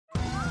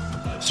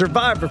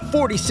Survivor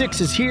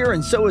 46 is here,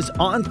 and so is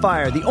On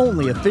Fire, the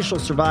only official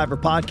Survivor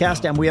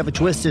podcast, and we have a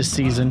twist this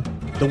season.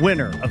 The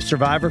winner of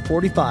Survivor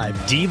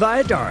 45, Dee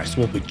Valladares,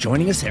 will be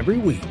joining us every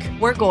week.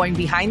 We're going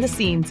behind the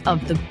scenes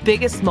of the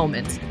biggest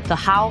moments, the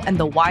how and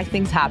the why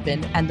things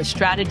happen, and the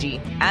strategy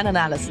and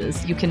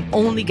analysis you can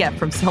only get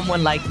from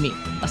someone like me,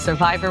 a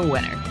Survivor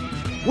winner.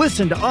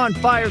 Listen to On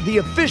Fire, the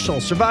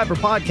official Survivor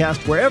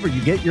podcast, wherever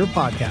you get your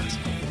podcast.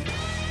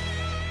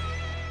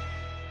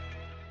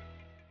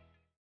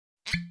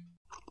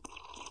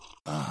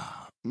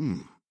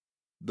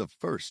 The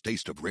first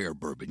taste of rare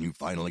bourbon you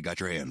finally got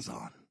your hands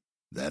on.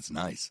 That's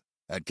nice.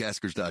 At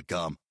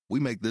Caskers.com, we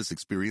make this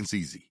experience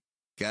easy.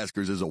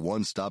 Caskers is a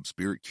one-stop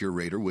spirit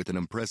curator with an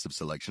impressive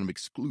selection of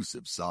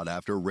exclusive,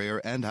 sought-after,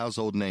 rare, and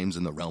household names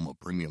in the realm of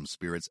premium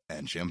spirits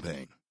and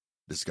champagne.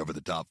 Discover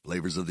the top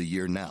flavors of the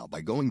year now by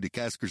going to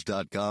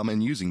Caskers.com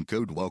and using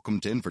code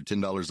WELCOME10 for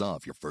 $10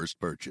 off your first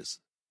purchase.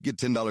 Get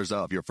 $10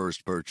 off your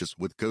first purchase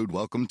with code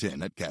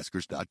WELCOME10 at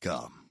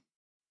Caskers.com.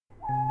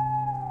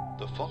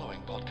 The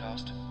following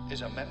podcast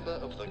is a member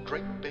of the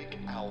Great Big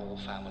Owl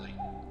family.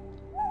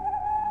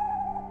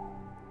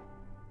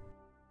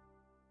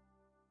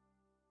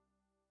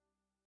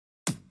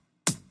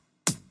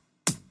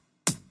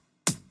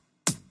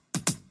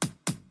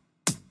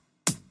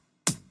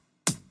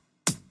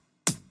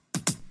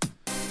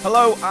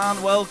 Hello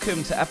and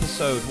welcome to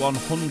episode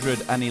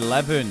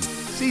 111.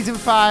 Season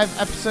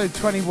 5, episode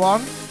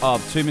 21.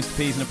 Of Two Mr.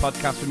 P's and a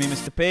podcast with me,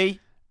 Mr. P.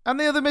 And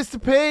the other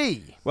Mr.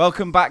 P.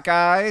 Welcome back,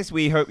 guys.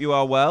 We hope you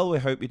are well. We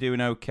hope you're doing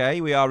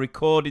okay. We are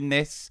recording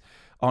this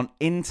on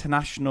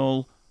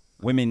International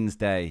Women's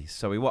Day.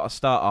 So we want to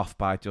start off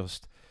by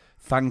just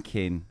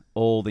thanking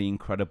all the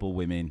incredible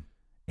women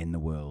in the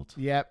world.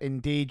 Yep,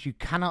 indeed. You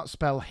cannot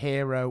spell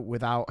hero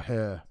without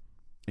her.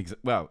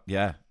 Well,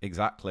 yeah,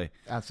 exactly.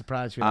 I'd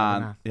surprise you.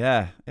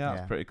 Yeah,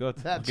 that's pretty good.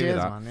 Cheers,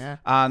 man, yeah.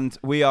 And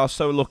we are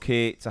so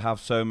lucky to have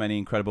so many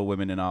incredible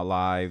women in our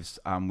lives,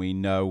 and we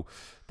know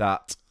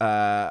that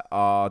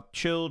our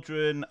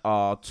children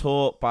are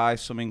taught by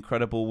some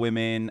incredible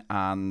women,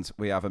 and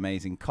we have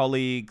amazing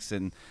colleagues,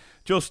 and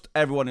just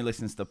everyone who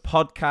listens to the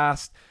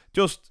podcast,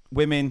 just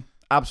women,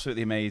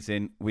 absolutely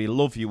amazing. We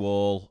love you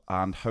all,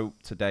 and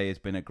hope today has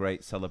been a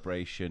great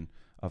celebration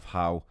of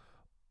how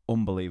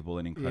unbelievable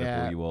and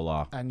incredible you all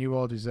are. And you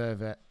all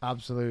deserve it.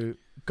 Absolute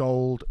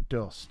gold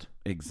dust.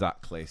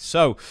 Exactly.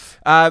 So,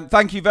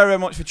 thank you very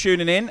much for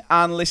tuning in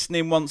and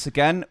listening once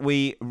again.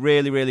 We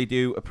really, really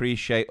do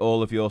appreciate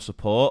all of your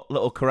support.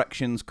 Little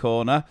corrections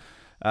corner.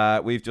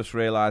 We've just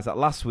realised that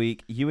last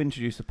week you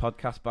introduced the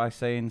podcast by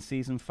saying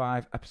season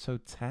 5,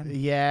 episode 10.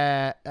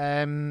 Yeah.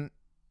 I'm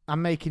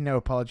making no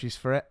apologies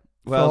for it.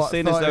 Well,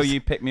 seeing as though you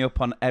pick me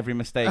up on every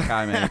mistake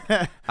I make,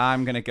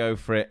 I'm going to go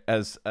for it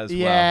as well.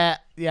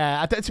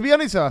 Yeah. To be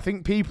honest, though, I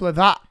think people are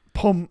that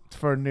pumped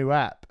for a new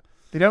app.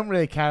 They don't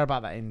really care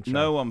about that intro.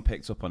 No one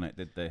picked up on it,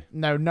 did they?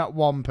 No, not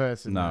one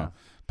person. No.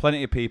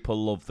 Plenty of people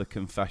loved the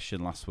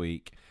confession last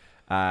week,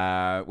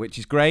 which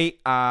is great,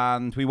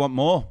 and we want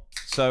more.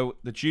 So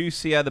the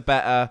juicier, the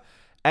better.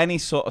 Any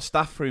sort of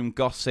staff room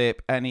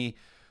gossip, any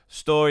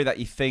story that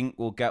you think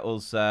will get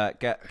us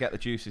get the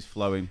juices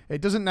flowing. It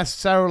doesn't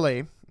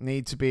necessarily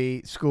need to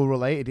be school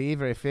related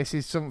either. If this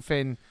is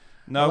something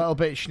a little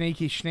bit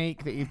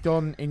sneak that you've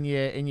done in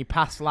your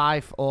past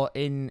life or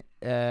in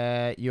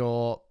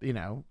your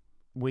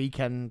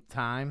weekend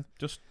time,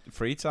 just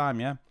free time,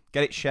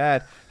 get it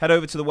shared. Head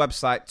over to the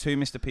website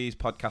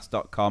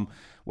 2mrpspodcast.com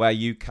where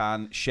you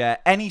can share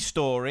any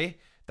story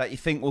that you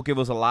think will give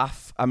us a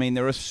laugh. I mean,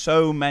 there are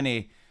so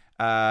many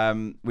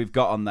we've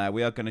got on there.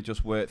 We are going to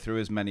just work through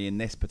as many in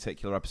this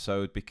particular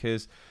episode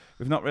because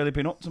we've not really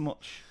been up to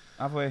much,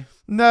 have we?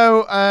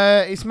 No,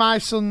 it's my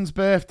son's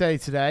birthday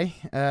today.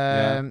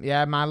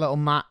 My little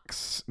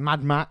Max,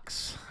 Mad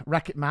Max,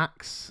 Wreck-It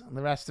Max, and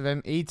the rest of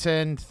him. He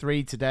turned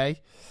 3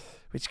 today,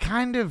 which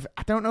kind of,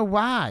 I don't know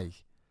why.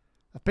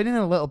 I've been in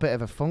a little bit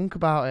of a funk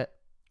about it.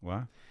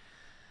 Why?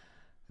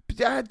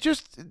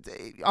 Just,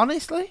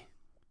 honestly,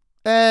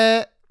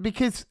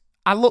 because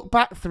I look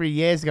back 3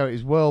 years ago, it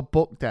was World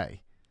Book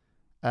Day,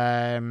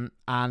 and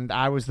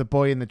I was the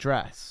boy in the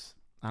dress,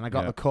 and I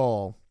got the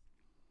call,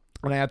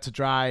 and I had to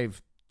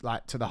drive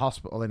to the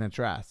hospital in a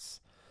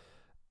dress.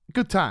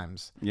 Good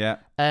times. Yeah.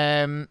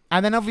 And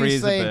then obviously,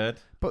 free as a bird.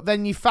 But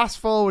then you fast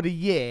forward a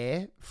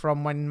year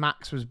from when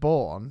Max was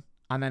born,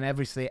 and then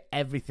obviously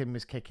everything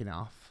was kicking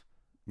off.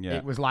 Yeah.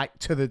 It was like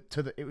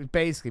it was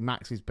basically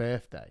Max's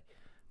birthday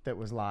that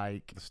was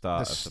like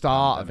the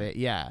start of it.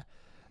 Yeah.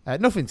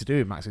 Nothing to do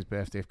with Max's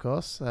birthday, of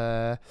course.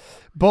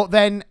 But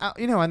then,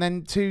 and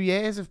then 2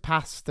 years have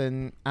passed,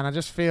 and I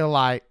just feel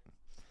like,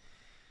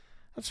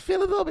 a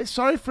little bit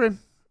sorry for him,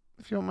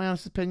 if you want my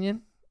honest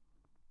opinion.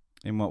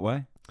 In what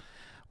way?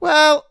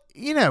 Well,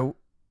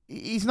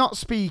 he's not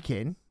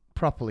speaking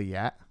properly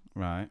yet.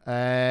 Right.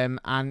 And,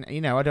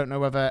 I don't know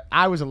whether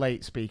I was a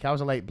late speaker. I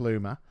was a late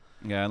bloomer.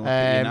 Yeah, and look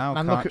at you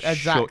now.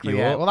 Exactly. Shut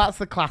you up. Well, that's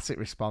the classic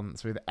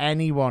response with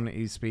anyone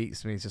who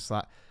speaks to me. It's just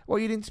like, well,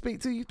 you didn't speak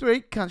till you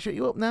 3. Can't shut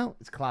you up now.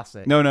 It's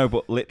classic. No,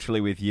 but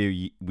literally with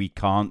you, we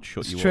can't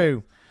shut you up. It's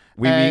true.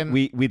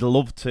 We'd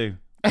love to.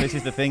 This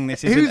is the thing.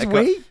 This isn't Who's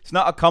we? It's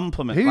not a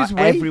compliment. Who's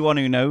like we? Everyone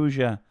who knows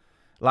you.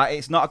 Like,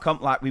 it's not a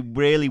like, we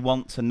really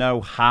want to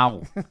know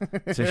how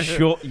to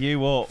shut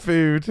you up.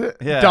 Food.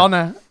 Yeah.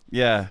 Donna.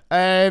 Yeah.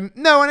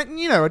 No, and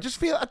I just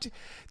feel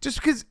just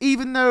because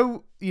even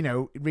though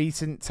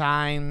recent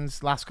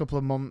times, last couple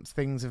of months,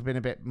 things have been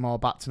a bit more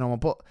back to normal,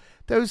 but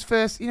those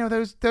first,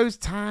 those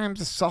times,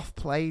 the soft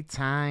play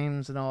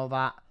times and all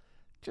that,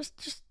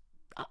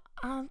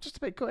 I'm just a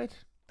bit gutted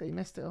that you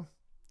missed it all.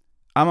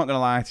 I'm not gonna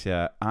lie to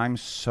you. I'm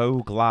so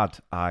glad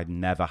I'd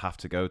never have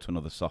to go to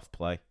another soft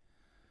play.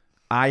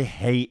 I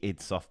hated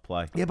soft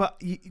play. Yeah, but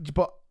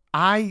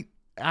I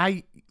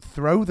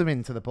throw them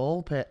into the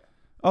ball pit.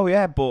 Oh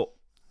yeah, but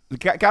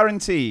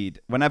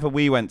guaranteed, whenever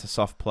we went to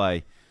soft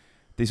play,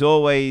 there's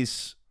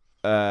always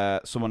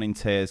someone in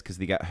tears because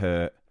they get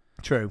hurt.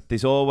 True.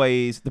 There's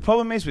always the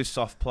problem is with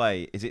soft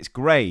play is it's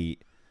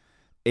great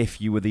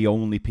if you were the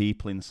only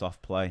people in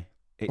soft play.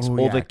 It's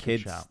other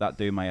kids that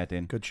do my head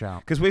in. Good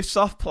shout. Because with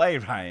soft play,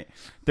 right,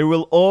 there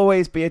will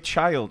always be a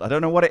child. I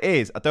don't know what it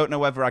is. I don't know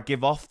whether I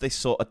give off this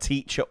sort of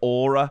teacher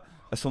aura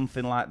or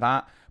something like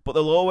that. But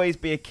there'll always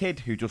be a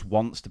kid who just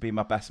wants to be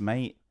my best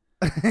mate.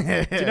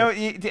 Do you know?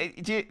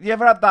 Do you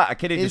ever had that? A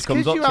kid who just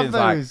comes up to you and is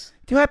like,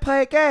 "Do I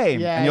play a game?"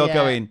 Yeah, and you're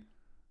going,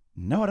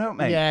 "No, I don't,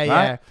 mate." Yeah, right?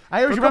 yeah.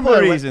 I always remember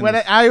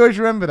I always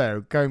remember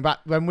though going back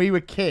when we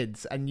were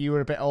kids and you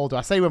were a bit older.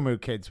 I say when we were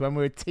kids, when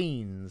we were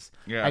teens,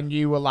 and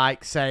you were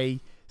like, say,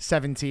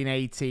 17,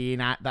 18.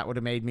 That would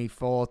have made me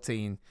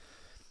 14.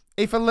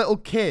 If a little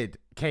kid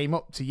came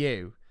up to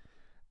you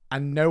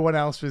and no one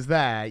else was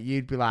there,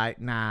 you'd be like,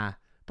 "Nah."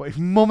 But if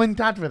mum and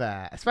dad were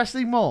there,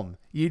 especially mum,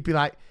 you'd be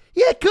like,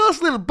 "Yeah, of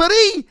course, little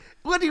buddy.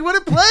 What do you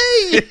want to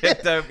play?"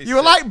 Don't be you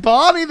were like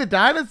Barney the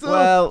dinosaur.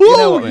 Well, you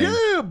know what I mean.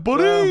 Yeah,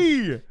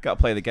 buddy. Well, got to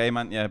play the game,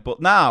 haven't you?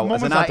 But now, Mum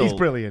as was an like, adult, he's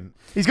brilliant.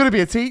 He's going to be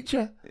a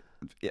teacher.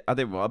 I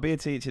didn't want to be a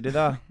teacher, did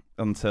I?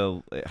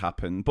 Until it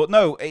happened. But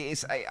no,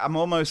 I'm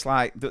almost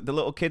like the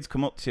little kids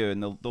come up to you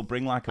and they'll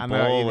bring like a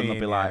ball and they'll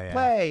be like,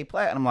 play,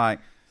 and I'm like,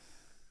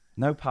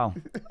 no, pal,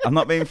 I'm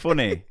not being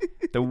funny.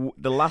 The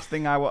last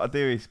thing I want to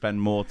do is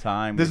spend more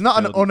time. There's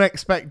not an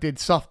unexpected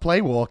soft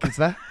play walk, is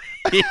there?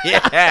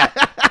 Yeah.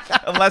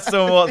 Unless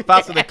someone walks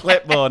past with a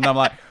clipboard and I'm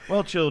like,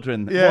 well,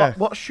 children,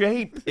 what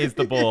shape is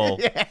the ball?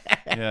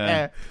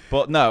 Yeah.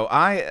 But no,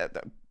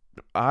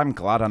 I'm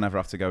glad I never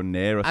have to go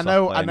near a soft play I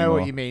know anymore.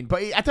 what you mean,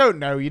 but I don't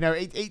know.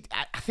 I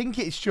think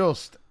it's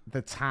just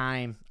the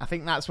time. I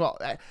think that's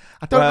what I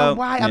don't know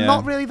why. I'm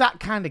not really that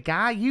kind of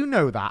guy. You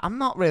know that I'm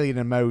not really an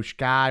emotion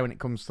guy when it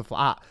comes to stuff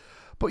like that.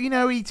 But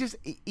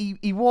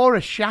he wore a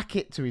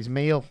shacket to his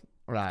meal,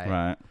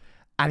 right?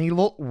 And he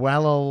looked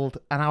well old,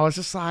 and I was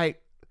just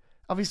like,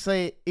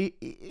 obviously,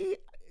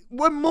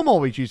 when mum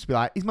always used to be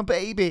like, "He's my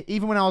baby,"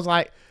 even when I was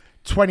like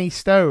 20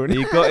 stone.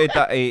 You got it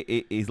that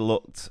he's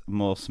looked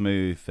more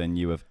smooth than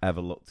you have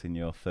ever looked in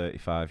your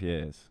 35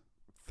 years.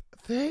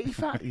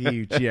 35?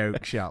 You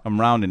joke shop. I'm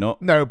rounding up.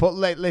 No, but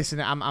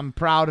listen, I'm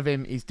proud of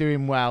him. He's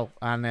doing well,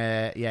 and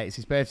it's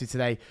his birthday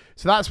today,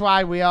 so that's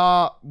why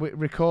we're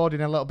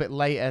recording a little bit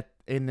later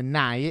in the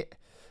night,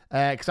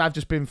 because I've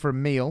just been for a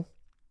meal.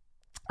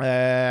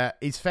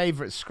 His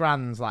favourite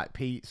scran's like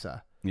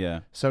pizza.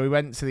 Yeah. So we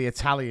went to the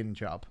Italian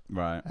Job.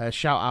 Right.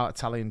 Shout out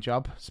Italian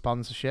Job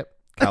sponsorship.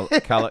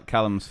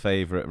 Callum's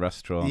favourite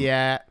restaurant.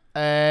 Yeah.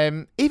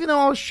 Even though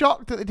I was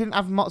shocked that they didn't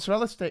have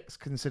mozzarella sticks,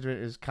 considering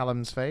it was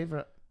Callum's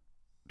favourite.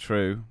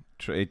 True.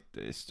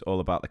 It's all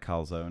about the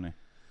calzone.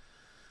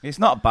 It's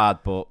not bad,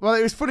 but well,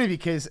 it was funny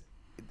because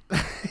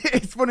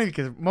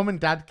mum and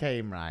dad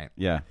came, right?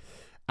 Yeah.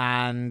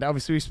 And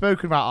obviously we've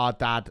spoken about our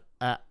dad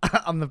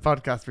on the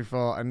podcast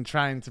before and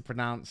trying to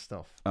pronounce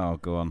stuff. Oh,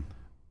 go on.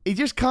 He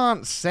just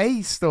can't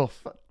say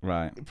stuff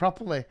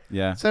properly.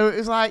 Yeah. So it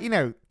was like,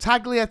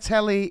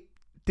 tagliatelle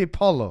di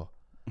pollo.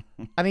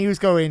 And he was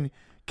going,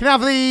 "Can I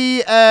have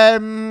the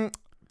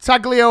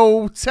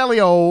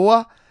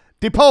tagliatelle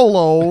di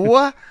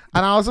pollo?"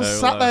 And I was just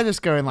sat there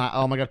just going like,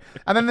 oh my God.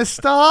 And then the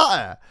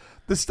starter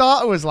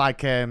was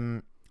like,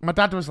 my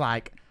dad was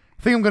like,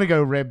 "I think I'm going to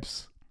go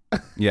ribs."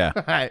 Yeah.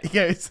 Right. He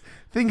goes,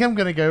 "I think I'm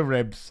going to go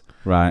ribs."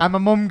 Right. And my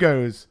mum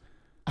goes,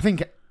 "I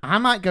think I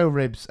might go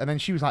ribs." And then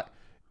she was like,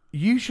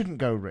 "You shouldn't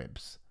go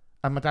ribs."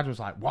 And my dad was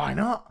like, "Why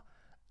not?"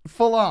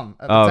 Full on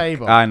at the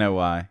table. I know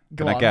why.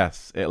 Can I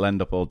guess? It'll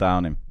end up all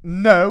down him.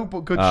 No,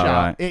 but good shot.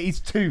 Right. It is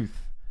tooth.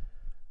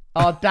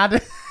 Our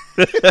dad...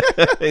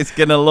 He's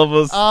going to love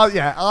us.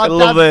 Yeah. I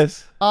love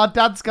this. Our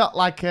dad's got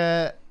like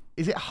a...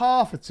 Is it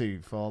half a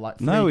tooth or like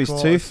 3/4? No,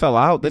 his tooth fell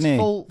out, didn't he?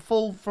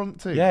 Full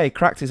front tooth. Yeah, he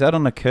cracked his head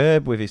on a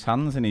curb with his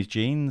hands in his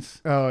jeans.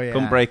 Oh, yeah.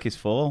 Couldn't break his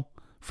fall.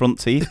 Front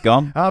teeth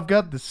gone. I've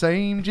got the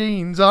same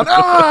jeans on.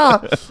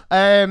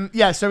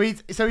 Yeah, so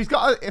he's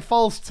got a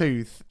false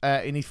tooth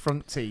in his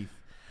front teeth.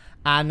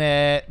 And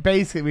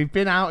basically, we've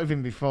been out with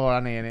him before,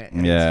 hasn't he? And it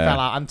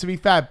fell out. And to be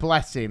fair,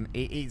 bless him,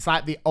 it's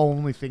like the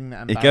only thing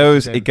that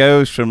embarrasses him. It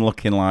goes from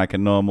looking like a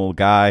normal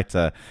guy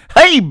to,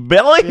 "Hey,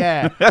 Billy!"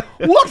 Yeah.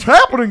 "What's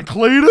happening,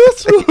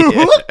 Cletus?"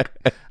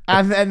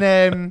 And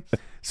then,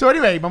 So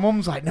anyway, my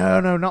mum's like, no,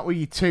 not with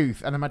your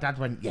tooth. And then my dad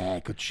went, yeah,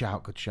 good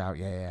shout,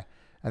 yeah.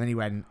 And then he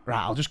went,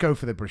 right, I'll just go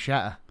for the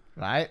bruschetta,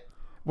 right?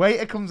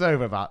 Waiter comes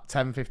over about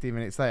 10, 15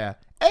 minutes later.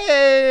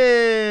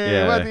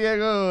 Hey, where do you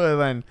go?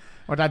 And then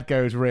my dad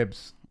goes,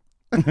 ribs.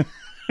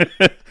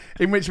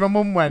 In which my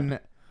mum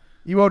went,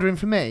 you ordering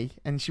for me?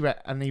 And he went,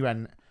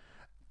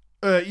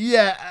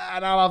 yeah,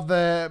 and I'll have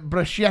the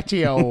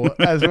bruschettio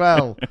as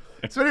well.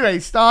 So anyway,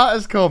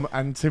 starters come,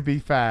 and to be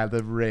fair,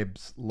 the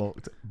ribs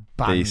looked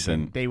banging.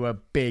 Decent. They were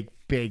big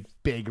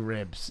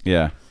ribs.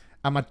 Yeah.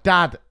 And my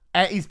dad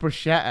ate his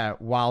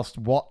bruschetta whilst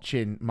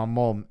watching my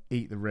mum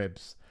eat the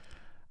ribs.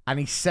 And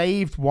he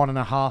saved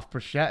 1.5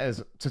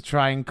 bruschettas to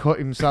try and cut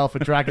himself a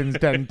Dragon's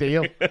Den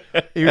deal.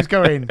 He was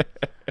going,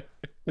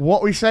 what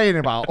are we saying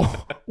about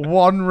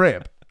one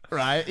rib?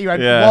 Right? He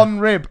went, one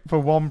rib for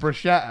one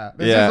bruschetta.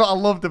 This is what I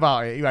loved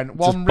about it. He went,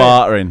 one rib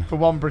bartering for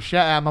one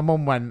bruschetta. And my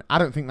mum went, I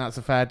don't think that's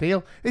a fair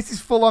deal. This is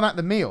full on at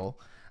the meal.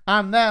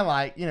 And they're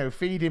like,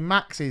 feeding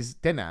Max his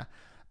dinner.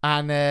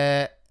 And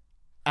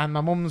my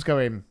mum's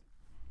going,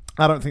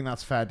 I don't think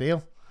that's a fair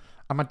deal.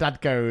 And my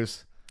dad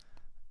goes,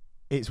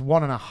 it's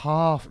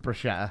 1.5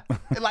 bruschetta.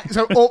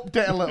 So upped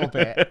it a little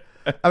bit.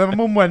 And then my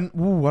mum went,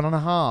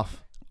 1.5.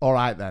 All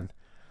right then.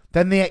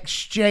 Then the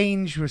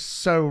exchange was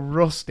so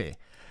rusty.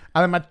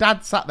 And then my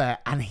dad sat there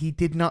and he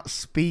did not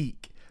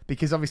speak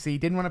because obviously he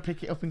didn't want to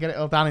pick it up and get it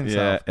all down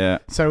himself. Yeah.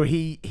 So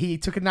he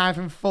took a knife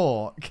and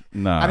fork.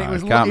 No, and it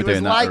was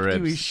like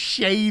he was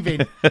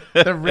shaving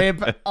the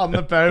rib on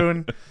the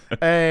bone.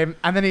 And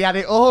then he had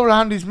it all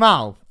around his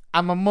mouth.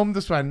 And my mum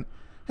just went,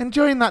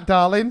 enjoying that,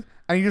 darling.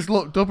 And he just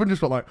looked up and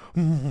just went like,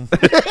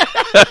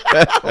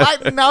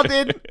 like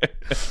nodding.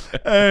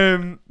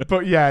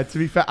 But yeah, to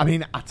be fair, I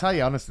mean, I tell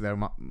you honestly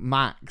though,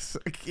 Max,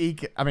 he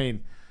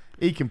can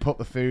put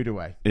the food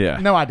away. Yeah.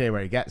 No idea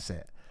where he gets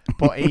it.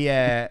 But he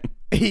ate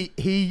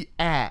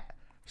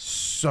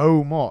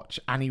so much,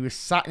 and he was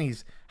sat in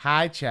his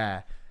high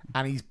chair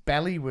and his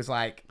belly was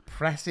like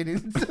pressing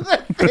into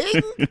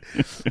the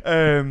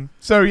thing.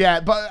 So yeah,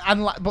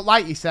 but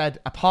like you said,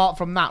 apart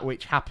from that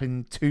which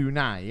happened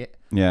tonight,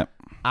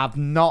 I've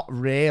not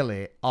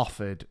really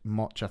offered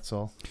much at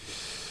all.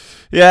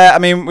 Yeah, I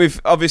mean,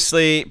 we've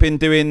obviously been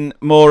doing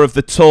more of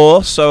the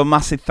tour, so a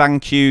massive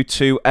thank you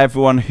to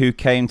everyone who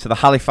came to the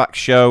Halifax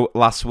show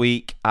last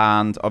week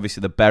and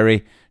obviously the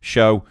Bury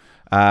show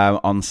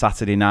on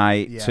Saturday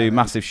night. Two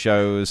massive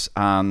shows,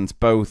 and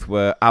both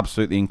were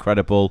absolutely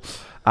incredible.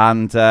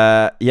 And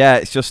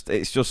it's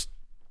just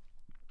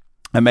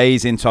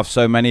amazing to have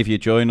so many of you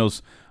join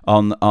us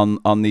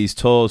on these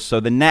tours. So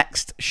the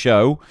next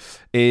show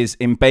is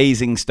in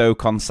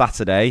Basingstoke on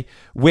Saturday,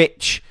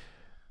 which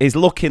is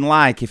looking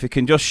like, if we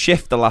can just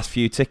shift the last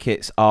few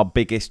tickets, our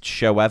biggest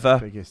show ever.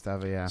 Biggest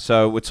ever, yeah.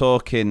 So we're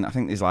talking, I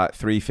think there's like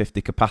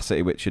 350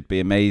 capacity, which would be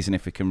amazing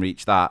if we can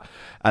reach that.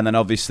 And then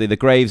obviously the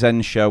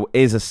Gravesend show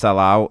is a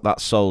sellout.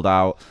 That's sold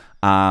out.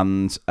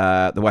 And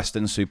the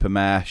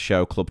Western-super-Mare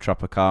show, Club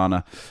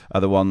Tropicana, are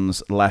the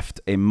ones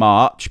left in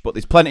March. But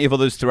there's plenty of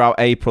others throughout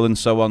April and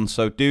so on.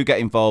 So do get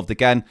involved.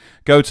 Again,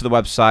 go to the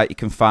website. You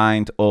can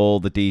find all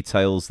the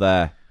details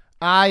there.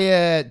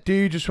 I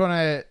do just want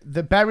to...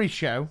 The Bury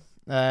show...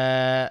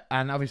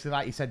 and obviously,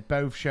 like you said,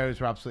 both shows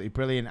were absolutely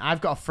brilliant.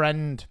 I've got a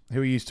friend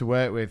who I used to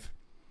work with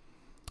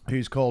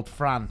who's called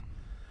Fran.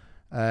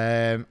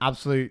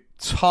 Absolute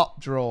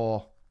top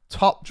draw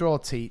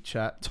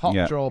teacher,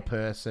 top draw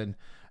person.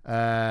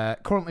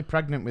 Currently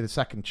pregnant with a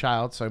second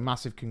child, so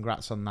massive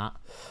congrats on that.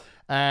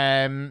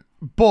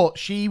 But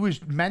she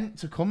was meant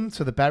to come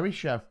to the Bury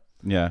show.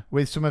 Yeah.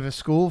 With some of her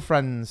school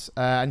friends.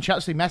 And she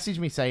actually messaged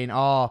me saying,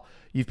 oh,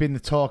 you've been the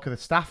talk of the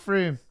staff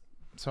room.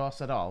 So I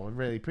said, oh, I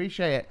really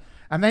appreciate it.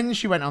 And then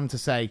she went on to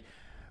say,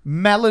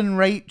 Mel and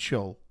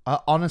Rachel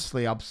are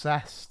honestly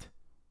obsessed.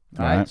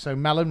 Right? So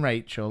Mel and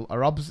Rachel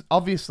are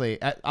honestly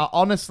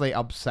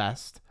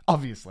obsessed.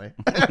 Obviously.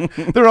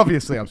 They're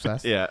obviously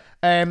obsessed. Yeah.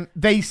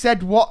 They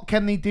said, what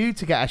can they do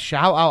to get a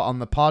shout out on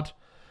the pod?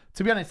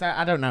 To be honest,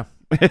 I don't know.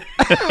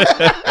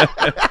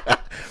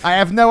 I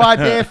have no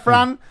idea,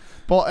 Fran.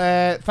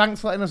 But thanks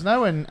for letting us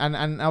know,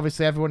 and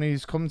obviously everyone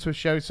who's come to a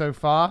show so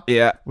far.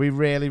 Yeah, we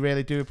really,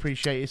 really do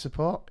appreciate your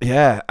support.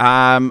 Yeah,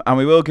 and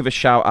we will give a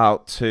shout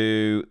out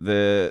to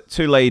the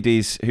two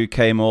ladies who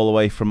came all the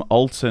way from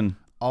Alton.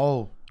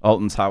 Oh,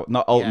 Alton Tower,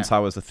 not Alton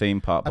Tower's the theme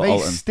park, but Are they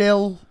Alton.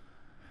 Still?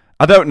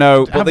 I don't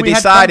know, but they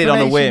decided on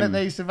a whim that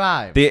they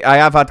survived. I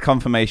have had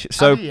confirmation.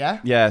 So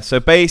yeah. So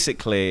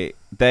basically,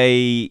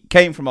 they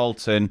came from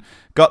Alton,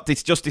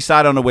 just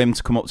decided on a whim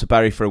to come up to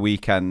Bury for a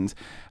weekend.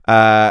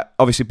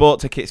 Obviously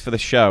bought tickets for the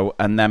show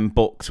and then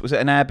booked. Was it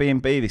an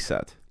Airbnb? They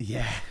said.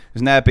 Yeah. It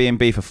was an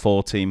Airbnb for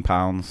 £14.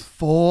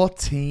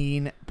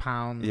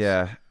 £14.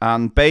 Yeah,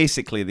 and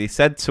basically they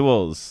said to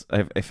us,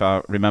 if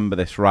I remember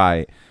this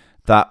right,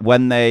 that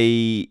when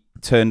they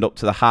turned up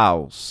to the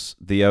house,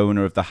 the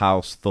owner of the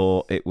house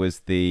thought it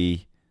was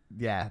the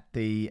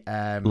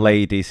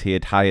ladies he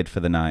had hired for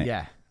the night.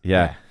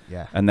 Yeah.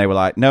 And they were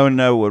like,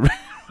 no, we're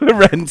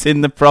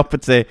renting the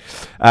property.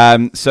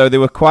 So they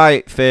were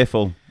quite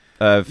fearful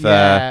of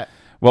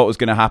what was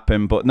going to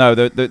happen. But no,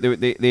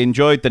 they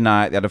enjoyed the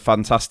night. They had a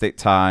fantastic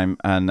time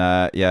and,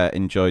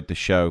 enjoyed the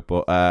show.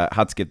 But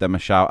had to give them a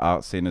shout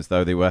out, seeing as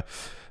though they were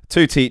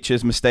 2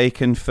 teachers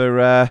mistaken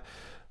for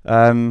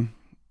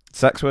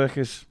sex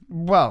workers.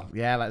 Well,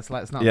 yeah, let's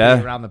not beat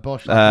around the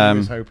bush like I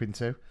was hoping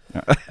to.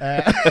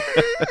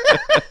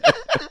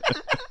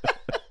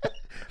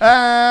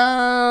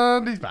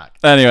 And he's back.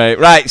 Anyway,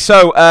 right.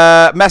 So,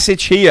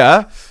 message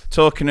here.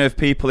 Talking of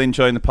people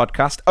enjoying the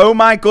podcast. Oh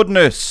my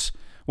goodness.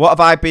 What have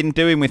I been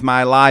doing with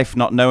my life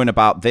not knowing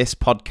about this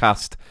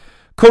podcast?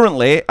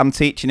 Currently, I'm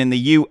teaching in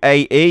the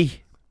UAE.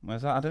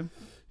 Where's that, Adam?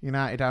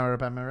 United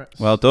Arab Emirates.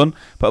 Well done.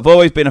 But I've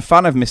always been a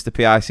fan of Mr.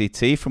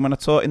 PICT from when I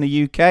taught in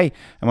the UK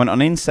and went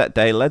on Inset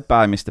Day led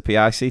by Mr.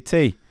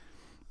 PICT,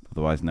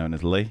 otherwise known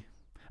as Lee.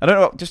 I don't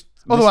know, just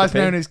otherwise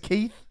known as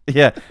Keith.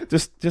 Yeah,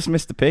 just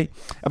Mr. P.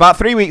 About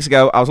 3 weeks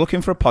ago, I was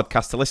looking for a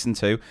podcast to listen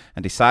to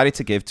and decided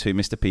to give Two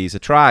Mr. P's a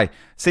try.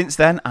 Since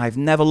then, I've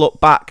never looked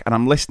back and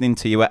I'm listening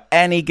to you at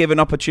any given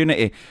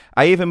opportunity.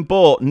 I even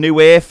bought new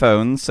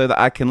earphones so that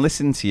I can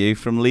listen to you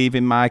from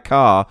leaving my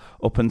car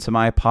up into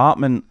my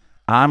apartment.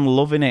 I'm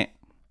loving it.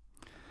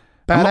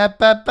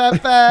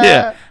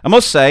 Yeah, I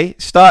must say,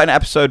 starting at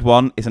episode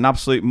 1 is an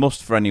absolute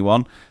must for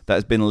anyone that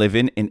has been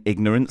living in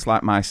ignorance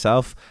like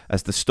myself,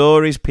 as the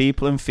stories,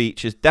 people and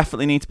features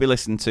definitely need to be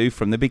listened to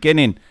from the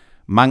beginning.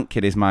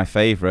 Mankid is my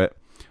favourite.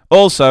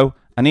 Also,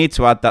 I need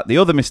to add that the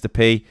other Mr.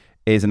 P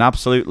is an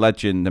absolute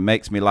legend and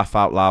makes me laugh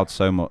out loud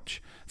so much.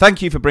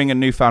 Thank you for bringing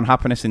newfound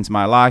happiness into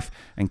my life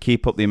and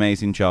keep up the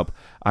amazing job.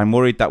 I'm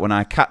worried that when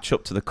I catch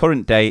up to the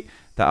current date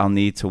that I'll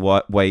need to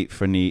wait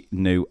for a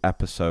new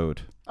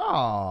episode.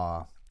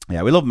 Aww.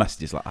 Yeah, we love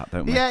messages like that,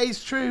 don't we? Yeah,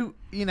 it's true.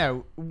 You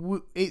know,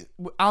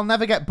 I'll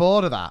never get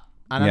bored of that.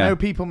 And I know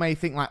people may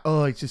think like,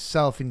 oh, it's just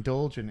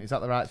self-indulgent. Is that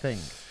the right thing?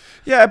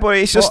 Yeah, but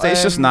it's just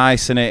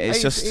nice, isn't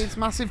it? It's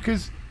massive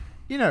because,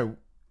 you know,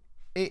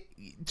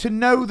 to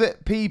know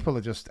that people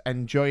are just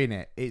enjoying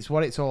it, it's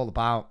what it's all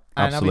about.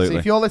 And Absolutely. Obviously,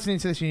 if you're listening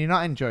to this and you're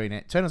not enjoying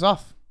it, turn us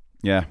off.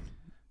 Yeah.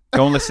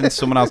 Go and listen to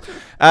someone else.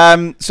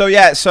 So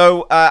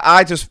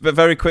I just,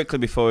 very quickly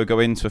before we go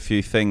into a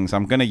few things,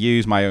 I'm going to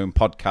use my own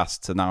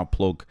podcast to now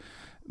plug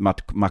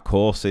my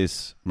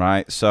courses,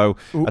 right? So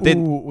we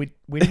didn't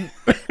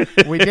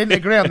we didn't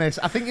agree on this.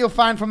 I think you'll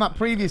find from that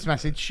previous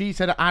message, she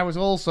said I was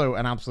also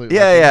an absolute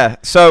legend. Yeah.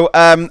 So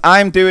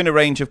I'm doing a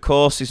range of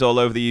courses all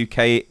over the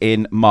UK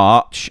in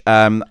March.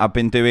 I've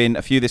been doing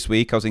a few this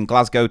week. I was in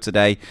Glasgow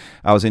today.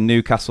 I was in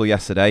Newcastle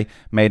yesterday.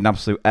 Made an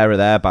absolute error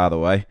there, by the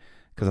way.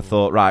 Because I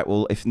thought, right,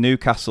 well, if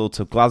Newcastle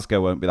to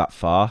Glasgow won't be that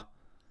far,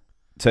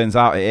 turns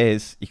out it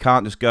is. You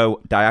can't just go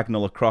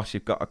diagonal across.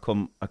 You've got to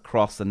come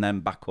across and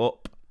then back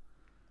up.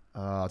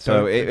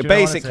 So it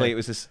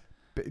was this.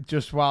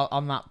 Just while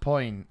on that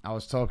point, I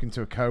was talking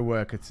to a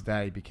co-worker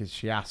today because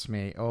she asked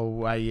me, "Oh,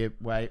 where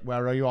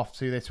are you off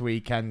to this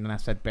weekend?" And I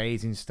said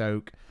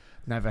Basingstoke,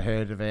 never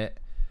heard of it.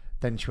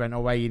 Then she went, "Oh,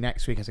 where are you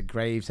next week?" I said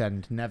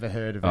Gravesend, never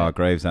heard of it. Oh,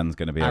 Gravesend's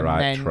going to be a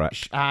right trek.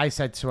 I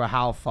said to her,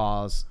 "How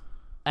far's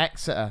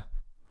Exeter?"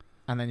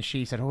 And then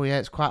she said, "Oh yeah,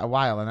 it's quite a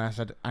while." And I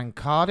said, "And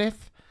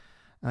Cardiff?"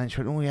 And then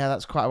she went, "Oh yeah,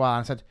 that's quite a while."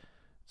 And I said,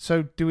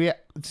 "So do we?"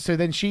 So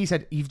then she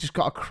said, "You've just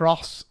got to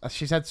cross."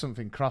 She said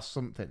cross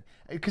something,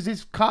 because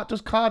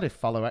does Cardiff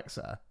follow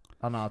Exeter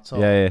on our tour?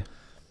 Yeah.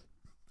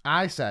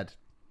 I said,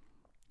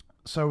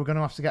 "So we're going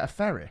to have to get a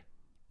ferry,"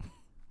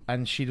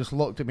 and she just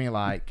looked at me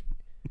like,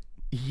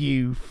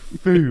 "You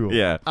fool!"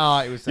 Yeah. Oh,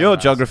 it was so your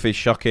bad. geography's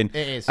shocking.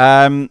 It is.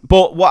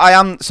 But what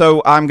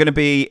I'm going to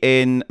be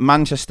in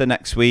Manchester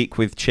next week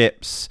with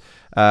Chips.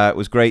 It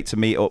was great to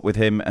meet up with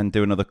him and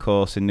do another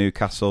course in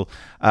Newcastle.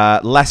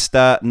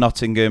 Leicester,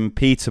 Nottingham,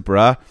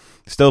 Peterborough.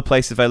 Still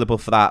places available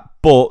for that.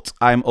 But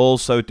I'm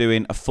also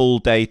doing a full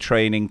day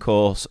training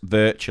course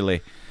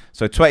virtually.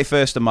 So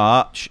 21st of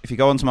March, if you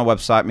go onto my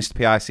website,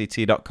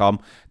 mrpict.com,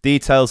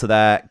 details are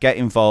there. Get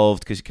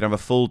involved because you can have a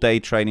full day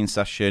training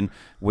session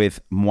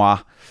with moi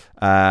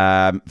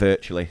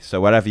virtually. So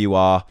wherever you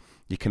are,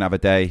 you can have a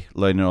day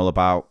learning all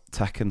about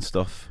tech and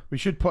stuff. We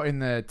should put in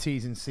the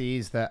T's and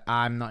C's that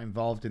I'm not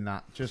involved in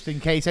that, just in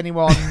case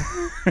anyone,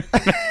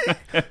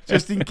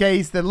 just in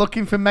case they're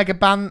looking for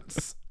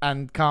Megabants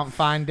and can't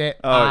find it.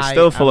 Oh, it's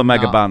still full of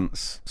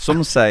Megabants.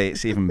 Some say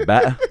it's even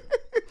better.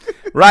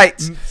 Right.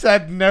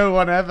 Said no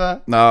one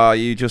ever. No,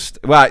 you just...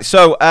 Right,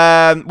 so,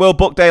 World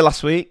Book Day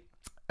last week.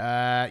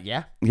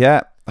 Yeah.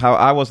 Yeah.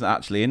 I wasn't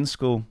actually in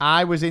school.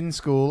 I was in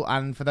school,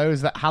 and for those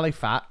that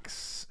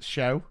Halifax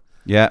show...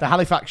 Yeah. The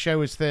Halifax show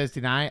was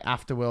Thursday night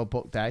after World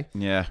Book Day.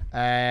 Yeah.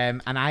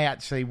 And I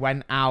actually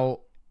went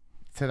out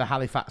to the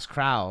Halifax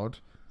crowd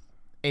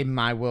in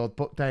my World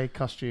Book Day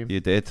costume. You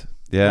did.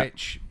 Yeah.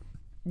 Which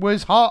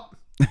was hot.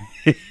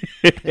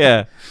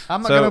 Yeah.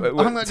 I'm not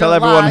gonna tell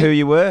everyone who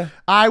you were.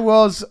 I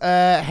was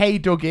Hey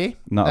Dougie.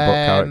 Not a book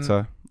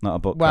character. Not a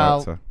book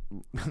character.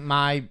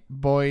 My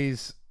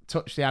boys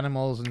touch the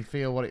animals and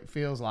feel what it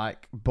feels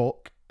like.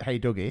 Book Hey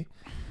Dougie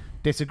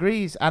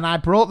disagrees, and I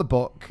brought the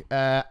book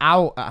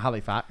out at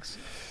Halifax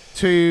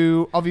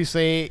to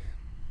obviously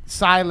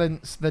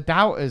silence the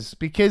doubters,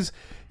 because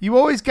You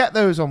always get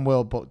those on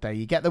World Book Day.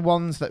 You get the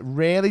ones that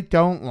really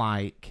don't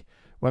like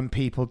when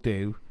people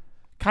do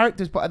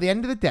characters, but at the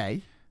end of the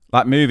day...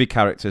 Like movie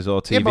characters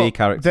or TV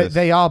characters.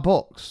 They are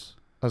books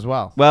as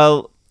well.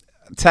 Well,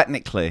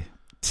 technically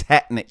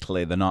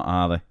they're not,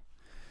 are they?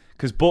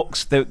 Because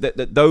books,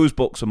 those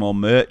books are more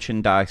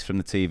merchandise from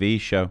the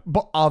TV show.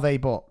 But are they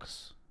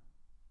books?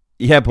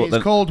 Yeah, but...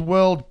 It's called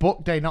World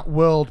Book Day, not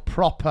World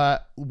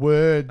Proper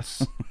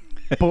Words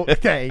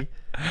Book Day.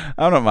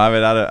 I don't mind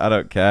it. I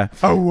don't care.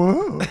 Oh,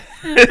 whoa.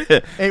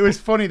 It was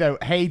funny, though.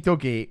 Hey,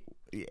 Dougie,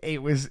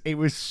 it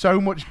was so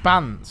much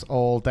bants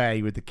all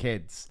day with the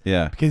kids.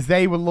 Yeah. Because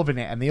they were loving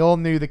it, and they all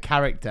knew the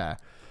character.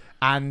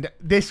 And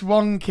this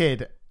one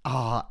kid,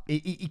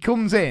 he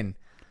comes in,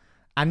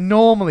 and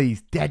normally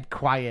he's dead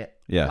quiet.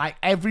 Yeah. Like,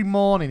 every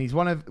morning, he's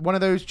one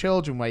of those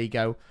children where you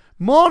go,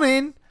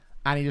 morning,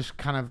 and he just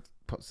kind of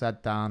puts his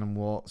head down and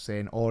walks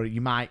in. Or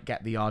you might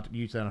get the odd,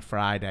 usually on a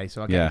Friday,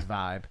 so I get his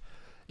vibe.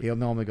 He'll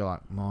normally go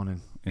like,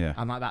 morning. Yeah.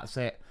 And like, that's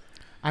it.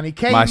 And he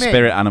came My in. My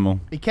spirit animal.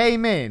 He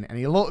came in and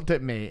he looked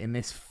at me in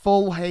this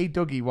full Hey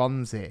Dougie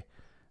onesie.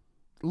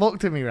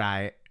 Looked at me,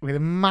 right, with a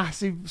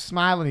massive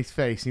smile on his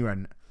face. And he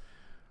went,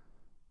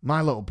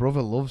 my little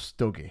brother loves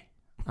Dougie.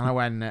 And I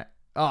went,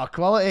 oh,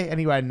 quality. And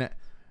he went,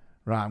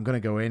 right, I'm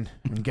going to go in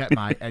and get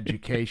my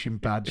education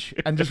badge.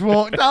 And just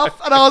walked off.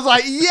 And I was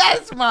like,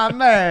 yes, my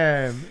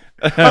man.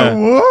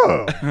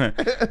 Oh,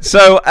 whoa.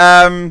 So,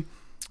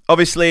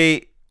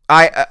 obviously...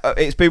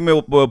 it's been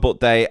World Book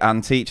Day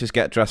and teachers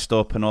get dressed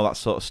up and all that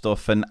sort of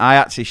stuff. And I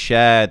actually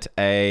shared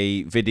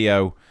a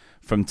video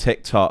from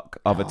TikTok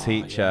of a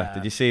teacher. Yeah.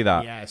 Did you see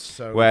that? Yeah,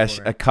 so where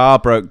a car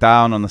broke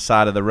down on the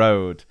side of the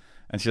road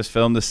and she just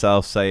filmed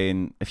herself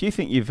saying, if you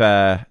think you've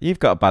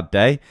got a bad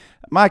day,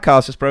 my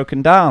car's just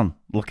broken down,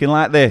 looking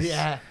like this.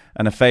 Yeah.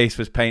 And her face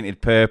was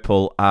painted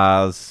purple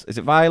as, is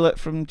it Violet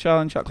from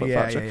Charlie and Chocolate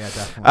Factory? Yeah,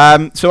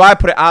 definitely. So I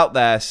put it out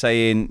there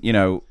saying, you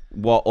know,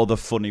 what other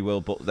funny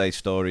World Book Day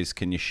stories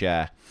can you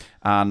share?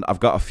 And I've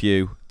got a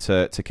few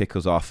to kick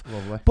us off.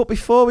 Lovely. But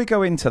before we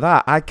go into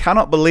that, I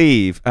cannot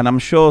believe, and I'm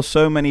sure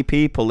so many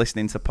people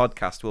listening to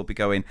podcast will be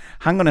going,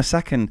 hang on a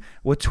second,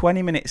 we're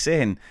 20 minutes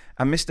in,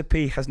 and Mr.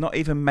 P has not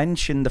even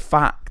mentioned the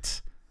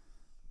fact,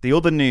 the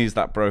other news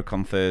that broke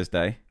on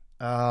Thursday.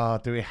 Oh,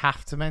 do we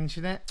have to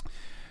mention it?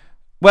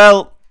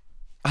 Well,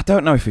 I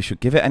don't know if we should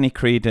give it any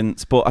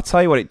credence, but I'll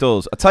tell you what it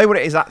does. I'll tell you what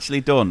it has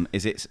actually done,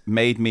 is it's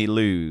made me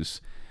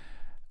lose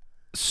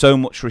so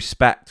much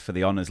respect for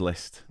the honours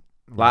list.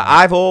 Like,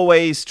 I've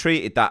always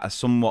treated that as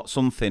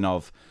something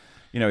of,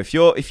 you know, if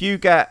you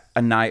get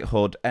a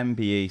knighthood,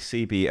 MBE,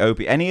 CBE,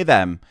 OB, any of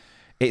them,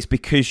 it's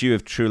because you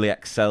have truly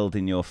excelled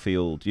in your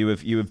field. You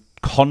have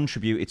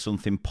contributed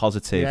something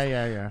positive.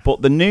 Yeah.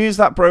 But the news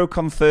that broke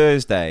on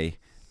Thursday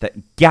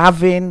that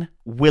Gavin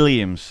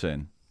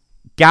Williamson,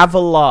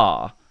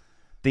 Gavilar,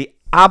 the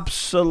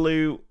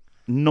absolute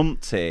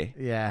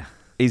numpty,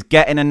 is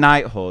getting a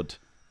knighthood.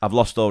 I've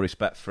lost all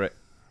respect for it.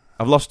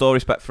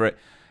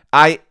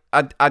 I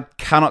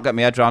cannot get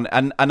my head around it.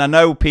 And I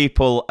know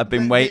people have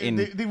been waiting.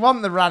 They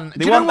want the rant.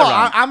 Do you know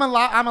what?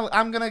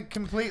 I'm going to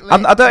completely...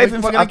 I don't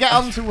even... We're going to get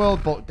on to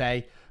World Book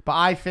Day, but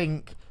I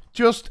think,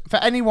 just for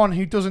anyone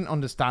who doesn't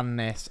understand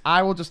this,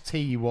 I will just tee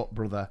you up,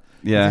 brother.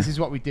 Yeah. This is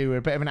what we do. We're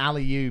a bit of an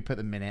alley-oop at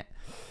the minute.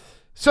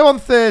 So on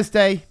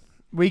Thursday,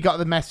 we got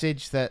the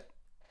message that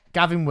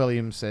Gavin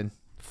Williamson,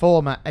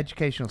 former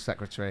Educational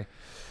Secretary...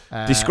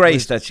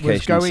 disgraced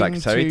Educational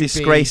Secretary,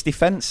 disgraced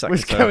Defence Secretary,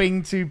 was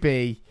going to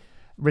be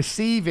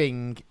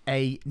receiving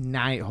a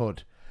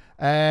knighthood.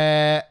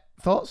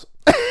 Thoughts?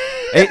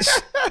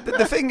 It's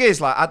the thing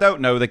is, like, I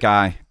don't know the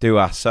guy, do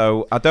I?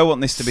 So I don't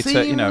want this to be,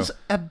 Seems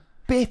a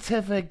bit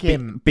of a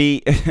gimp.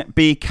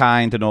 Be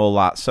kind and all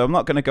that. So I'm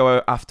not going to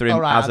go after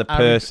him as a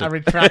person.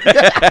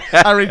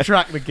 I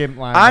retract the gimp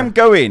line. I'm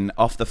going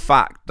off the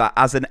fact that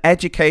as an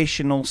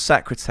Educational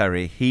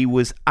Secretary, he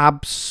was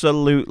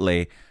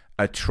absolutely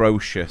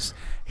atrocious.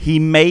 He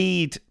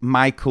made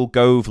Michael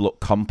Gove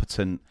look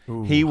competent.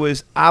 Ooh. He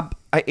was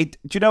do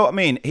you know what I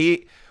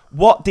mean?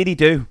 What did he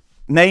do?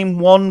 Name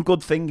one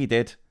good thing he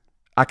did.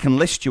 I can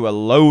list you a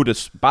load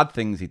of bad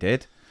things he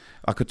did.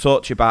 I could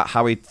talk to you about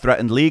how he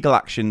threatened legal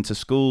action to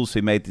schools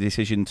who made the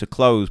decision to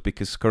close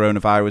because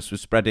coronavirus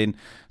was spreading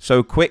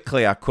so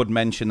quickly. I could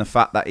mention the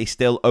fact that he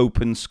still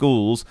opened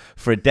schools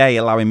for a day,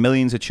 allowing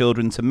millions of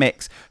children to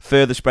mix,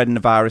 further spreading the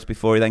virus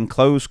before he then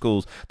closed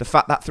schools. The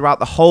fact that throughout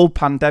the whole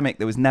pandemic,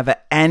 there was never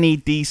any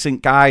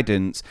decent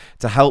guidance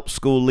to help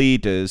school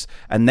leaders,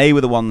 and they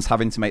were the ones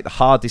having to make the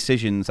hard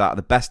decisions out of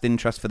the best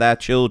interest for their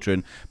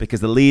children because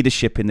the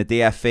leadership in the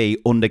DfE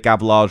under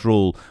Gavilar's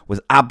rule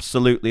was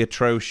absolutely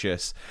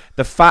atrocious.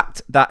 The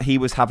fact that he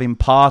was having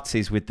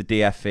parties with the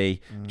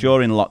DfE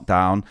during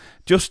lockdown,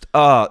 just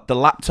the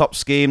laptop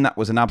scheme, that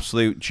was an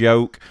absolute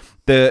joke.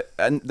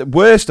 And the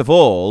worst of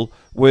all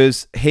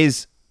was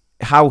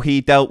how he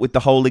dealt with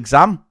the whole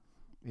exam.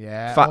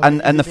 Yeah,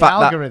 the fact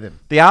algorithm.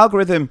 That the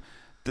algorithm,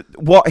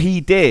 what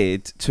he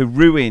did to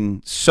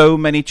ruin so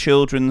many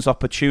children's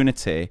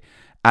opportunity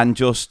and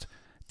just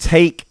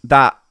take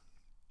that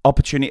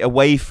opportunity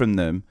away from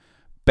them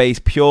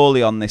based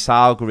purely on this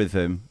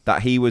algorithm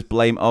that he was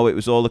blamed. Oh, it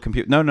was all the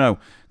computer. No.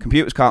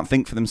 Computers can't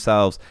think for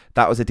themselves.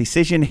 That was a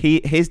decision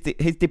his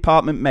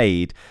department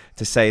made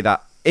to say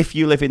that if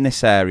you live in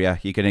this area,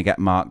 you're going to get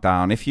marked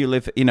down. If you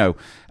live,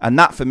 and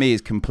that for me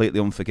is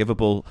completely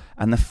unforgivable.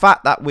 And the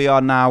fact that we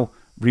are now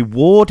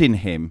rewarding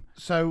him.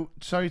 So,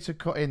 sorry to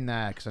cut in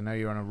there because I know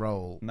you're on a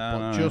roll.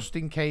 But just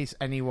in case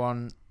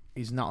anyone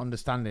is not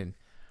understanding,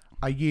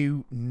 are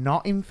you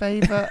not in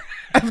favour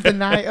of the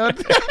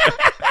knighthood?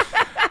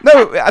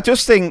 No, I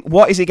just think,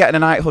 what is he getting a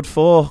knighthood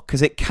for?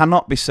 Because it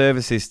cannot be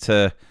services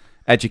to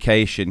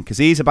education, because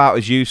he's about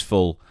as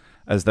useful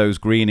as those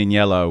green and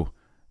yellow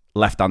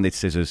left-handed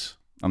scissors.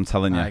 I'm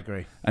telling you. I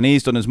agree. And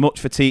he's done as much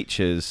for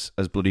teachers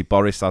as bloody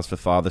Boris has for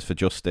Fathers for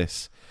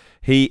Justice.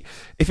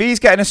 If he's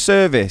getting a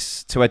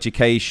service to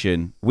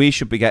education, we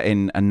should be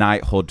getting a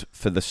knighthood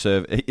for the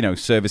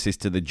services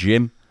to the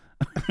gym.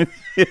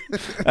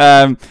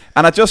 And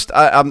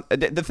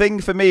the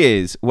thing for me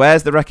is,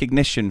 where's the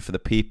recognition for the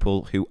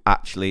people who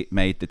actually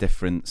made the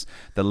difference?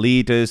 The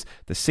leaders,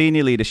 the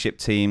senior leadership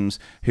teams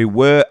who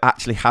were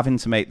actually having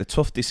to make the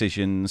tough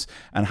decisions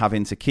and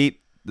having to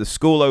keep the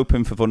school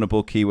open for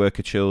vulnerable key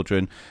worker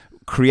children,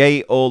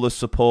 create all the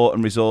support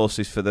and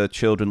resources for the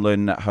children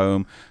learning at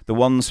home, the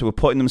ones who are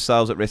putting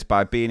themselves at risk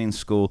by being in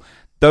school.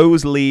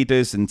 Those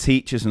leaders and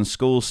teachers and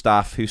school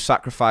staff who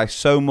sacrificed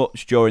so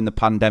much during the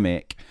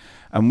pandemic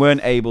and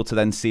weren't able to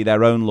then see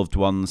their own loved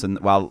ones and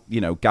while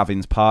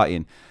Gavin's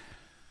partying.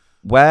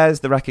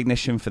 Where's the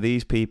recognition for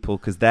these people?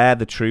 Because they're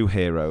the true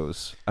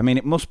heroes. I mean,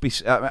 it must be.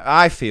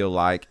 I feel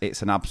like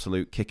it's an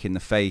absolute kick in the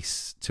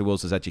face to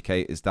us as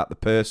educators that the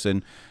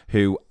person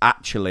who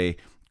actually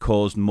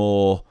caused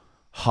more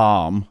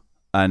harm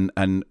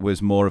and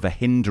was more of a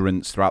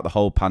hindrance throughout the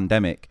whole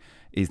pandemic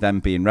is then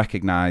being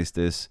recognised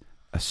as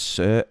a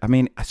sir. I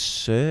mean, a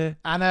sir.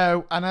 I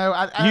know.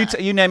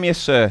 You name me a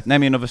sir.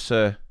 Name me another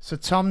sir. Sir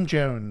Tom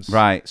Jones.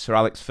 Right. Sir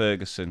Alex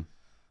Ferguson.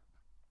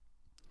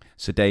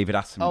 Sir David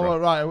Attenborough. Oh,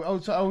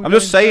 right. I'm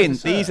just saying,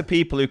 these are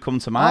people who come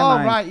to my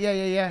mind. Oh, right.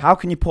 Yeah. How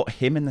can you put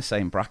him in the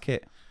same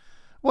bracket?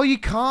 Well, you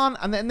can't.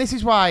 And this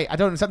is why I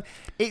don't understand.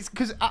 It's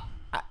because,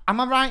 am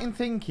I right in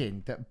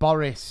thinking that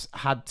Boris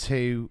had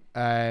to,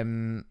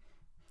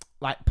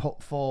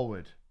 put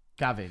forward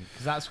Gavin?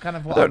 Because that's kind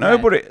of what I don't know,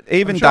 but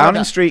even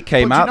Downing Street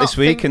came out this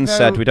week and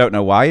said, we don't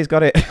know why he's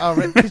got it. Oh,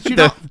 right. Do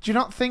you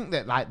not think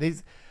that,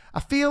 there's... I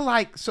feel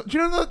like... So, do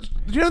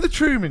you know the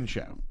Truman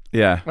Show?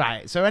 Yeah.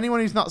 Right. So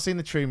anyone who's not seen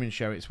the Truman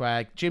Show, it's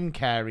where Jim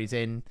Carrey's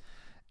in,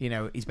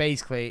 he's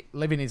basically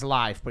living his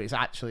life, but it's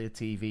actually a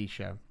TV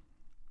show.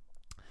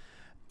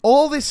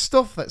 All this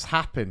stuff that's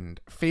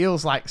happened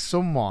feels like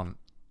someone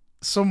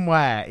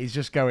somewhere is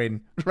just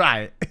going,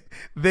 right,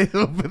 this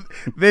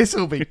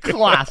will be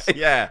class.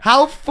 Yeah.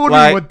 How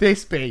funny would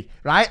this be?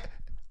 Right?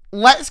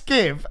 Let's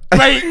give...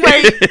 Wait.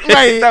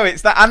 No,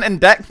 it's the Ant and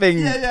Dec thing.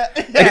 Yeah.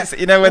 It's,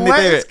 when they do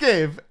it. Let's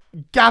give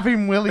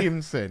Gavin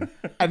Williamson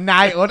a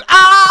knighthood.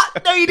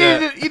 No, you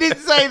didn't. You didn't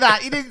say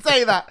that. And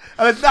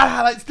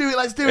then, let's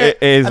do it.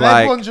 It is and like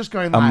everyone's just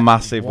going a like,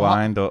 massive what?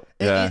 wind up.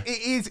 Yeah.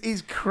 It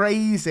is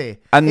crazy.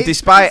 And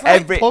despite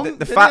like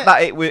the fact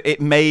that it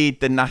made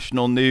the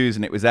national news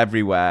and it was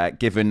everywhere,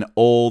 given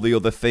all the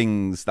other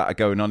things that are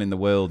going on in the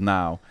world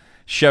now,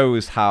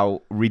 shows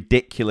how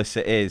ridiculous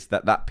it is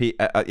that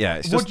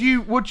it's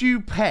just... Would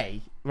you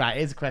pay? Right.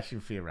 Here's a question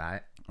for you.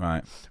 Right.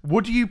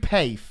 Would you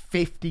pay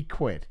 50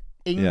 quid?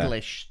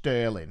 English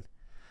sterling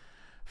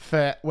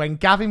for when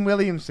Gavin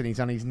Williamson is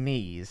on his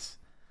knees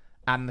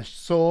and the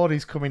sword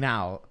is coming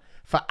out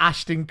for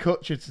Ashton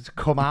Kutcher to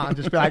come out and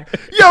just be like,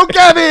 yo,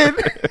 Gavin,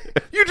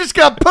 you just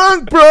got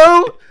punked,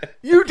 bro.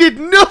 You did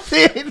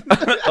nothing.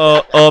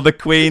 or the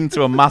Queen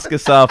to unmask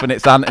herself and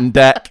it's Ant and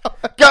Dec.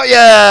 Got ya.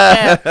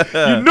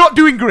 Yeah. You're not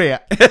doing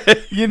great.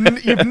 You've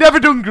never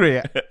done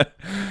great.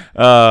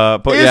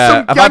 But here's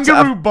some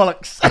kangaroo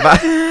bollocks.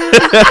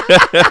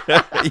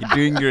 You're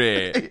doing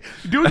great.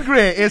 You're doing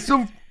great. Here's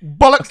some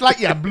bollocks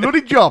like your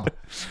bloody job.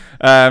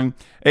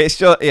 It's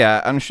just,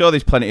 I'm sure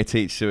there's plenty of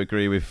teachers who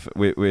agree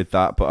with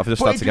that, but I've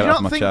just had to get it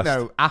off my chest.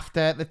 Though,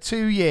 after the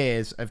 2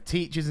 years of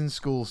teachers and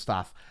school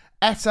staff,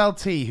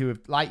 SLT, who have,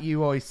 like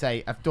you always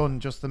say, have done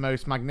just the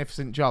most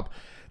magnificent job,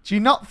 do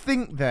you not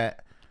think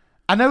that...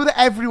 I know that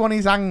everyone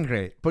is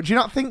angry, but do you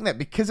not think that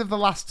because of the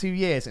last 2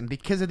 years and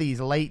because of these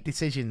late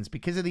decisions,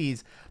 because of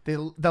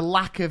the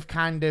lack of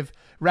kind of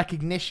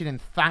recognition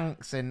and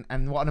thanks and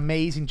what an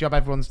amazing job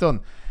everyone's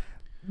done,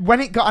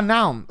 when it got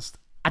announced,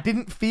 I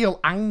didn't feel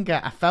anger.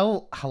 I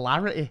felt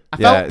hilarity. I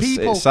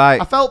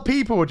felt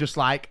people were just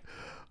like,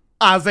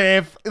 as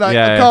if, I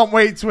can't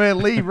wait to hear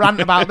Lee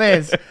rant about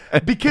this.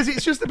 Because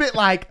it's just a bit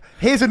like,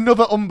 here's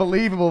another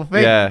unbelievable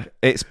thing. Yeah,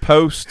 it's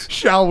post.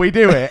 Shall we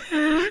do it?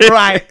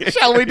 Right,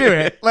 shall we do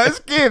it? Let's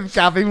give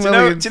Gavin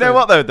Williamson. Do you know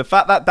what, though? The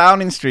fact that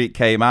Downing Street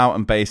came out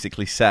and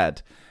basically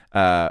said,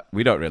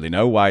 we don't really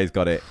know why he's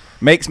got it,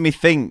 makes me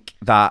think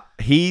that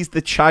he's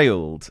the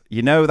child,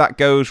 that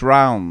goes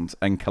round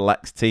and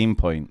collects team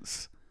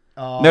points.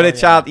 Oh, the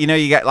child, you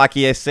get like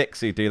year 6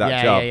 who do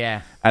that job.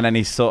 Yeah. and then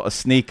he's sort of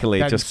sneakily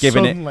Then just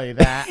giving suddenly it.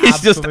 they're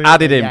He's just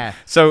added him. yeah.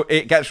 So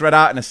it gets read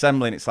out in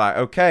assembly, and it's like,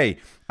 okay.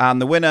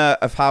 And the winner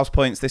of house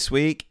points this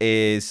week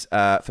is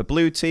for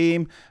blue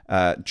team,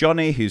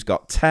 Johnny, who's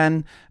got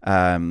 10.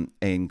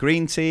 In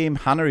green team,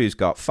 Hannah, who's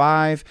got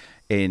 5.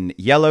 In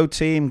yellow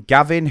team,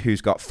 Gavin,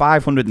 who's got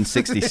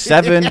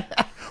 567. Yeah.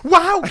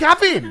 Wow,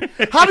 Gavin,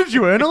 how did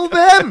you earn all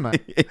them?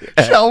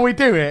 Yeah. Shall we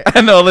do it?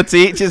 And all the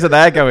teachers are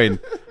there going,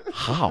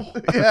 how?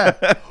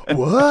 Yeah.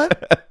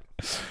 What?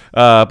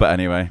 But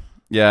anyway,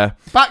 yeah.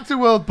 Back to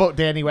World Book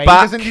Day anyway.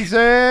 Back.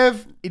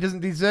 He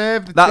doesn't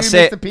deserve the That's two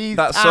it. Mr. P's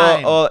That's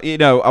time. all. You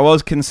know, I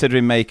was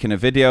considering making a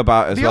video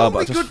about it as well, but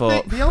I just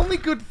thought the only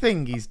good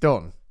thing he's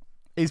done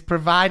is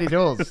provided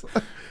us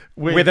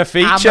with a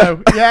feature.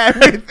 Ammo. Yeah,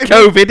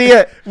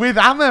 COVID-idiot. With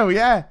ammo,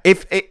 yeah.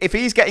 If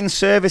he's getting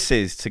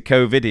services to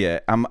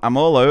COVID-idiot, I'm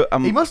all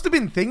out. He must have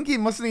been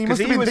thinking, mustn't he? He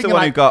must have he been was the thinking,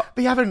 one who like, got-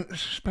 they haven't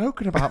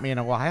spoken about me in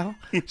a while.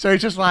 So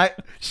he's just like,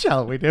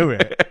 shall we do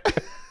it?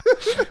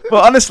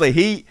 But honestly,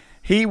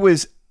 he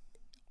was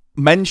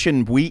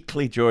mentioned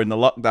weekly during the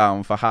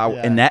lockdown for how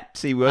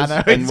inept he was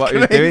in what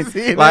he was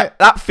doing. Like,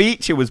 that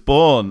feature was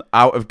born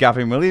out of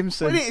Gavin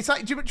Williamson. It's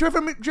like, do you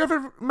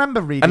ever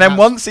remember reading? And then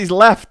once he's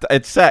left,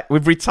 it's set.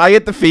 We've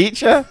retired the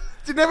feature.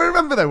 Do you never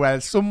remember though where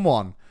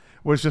someone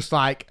was just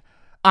like,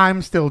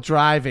 I'm still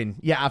driving,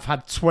 yet I've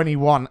had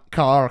 21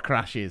 car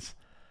crashes.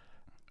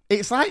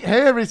 It's like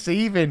her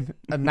receiving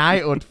a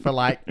knighthood for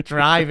like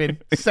driving,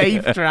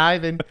 safe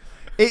driving.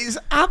 It's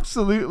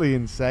absolutely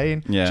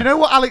insane. Yeah. Do you know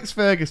what Alex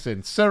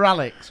Ferguson, Sir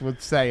Alex,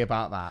 would say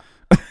about that?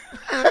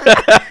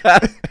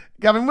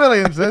 Gavin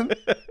Williamson,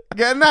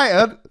 get a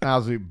knighthood.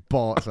 How's he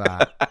bought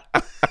that?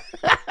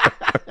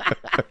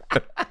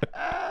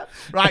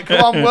 Right,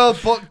 come on,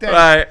 World Book Day.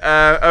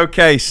 Right,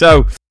 okay,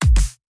 so...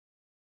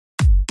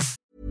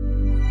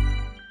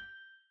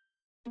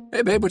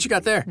 Hey, babe, what you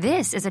got there?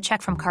 This is a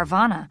check from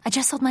Carvana. I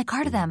just sold my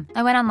car to them.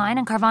 I went online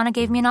and Carvana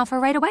gave me an offer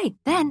right away.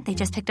 Then they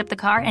just picked up the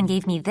car and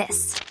gave me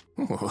this.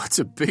 Well, that's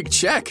a big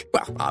check.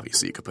 Well,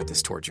 obviously you could put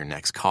this towards your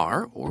next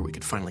car, or we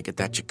could finally get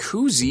that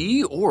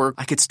jacuzzi, or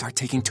I could start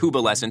taking tuba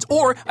lessons,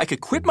 or I could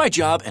quit my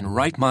job and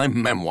write my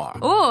memoir.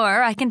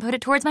 Or I can put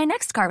it towards my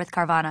next car with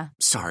Carvana.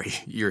 Sorry,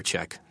 your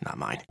check, not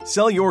mine.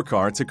 Sell your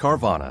car to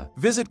Carvana.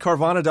 Visit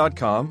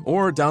Carvana.com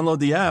or download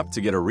the app to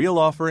get a real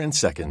offer in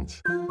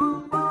seconds.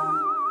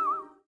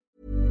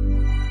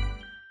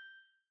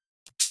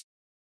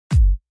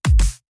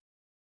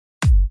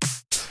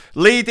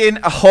 Leading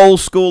a whole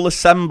school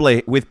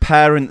assembly with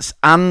parents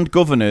and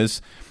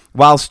governors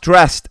whilst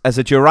dressed as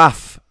a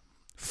giraffe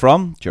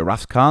from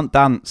Giraffes Can't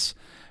Dance.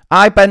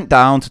 I bent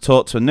down to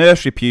talk to a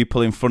nursery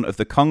pupil in front of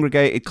the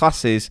congregated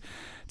classes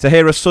to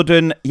hear a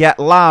sudden yet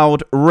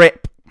loud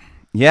rip.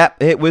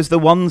 Yep, it was the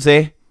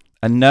onesie.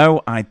 And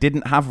no, I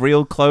didn't have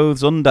real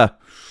clothes under.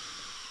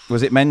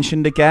 Was it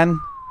mentioned again?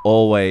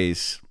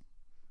 Always.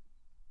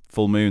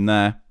 Full moon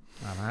there.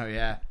 I know,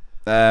 yeah.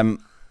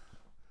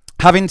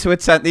 Having to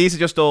attend, these are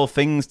just all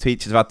things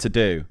teachers have had to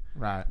do,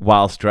 right,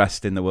 whilst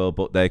dressed in the World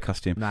Book Day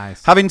costume.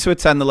 Nice. Having to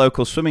attend the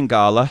local swimming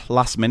gala,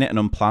 last minute and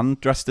unplanned,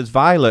 dressed as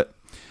Violet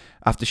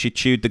after she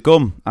chewed the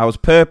gum. I was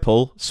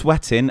purple,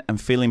 sweating and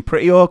feeling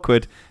pretty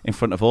awkward in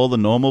front of all the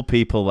normal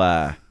people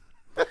there.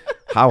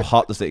 How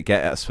hot does it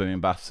get at swimming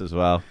baths as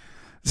well?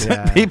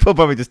 Yeah. People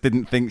probably just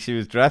didn't think she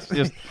was dressed,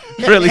 just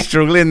really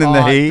struggling in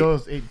the heat.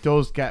 It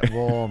does get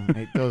warm.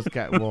 It does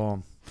get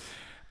warm.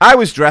 I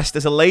was dressed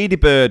as a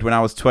ladybird when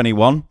I was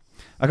 21.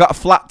 I got a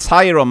flat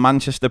tyre on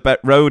Manchester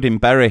Road in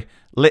Bury.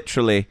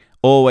 Literally,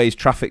 always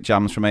traffic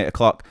jams from 8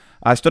 o'clock.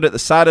 I stood at the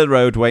side of the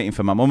road waiting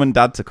for my mum and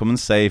dad to come and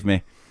save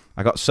me.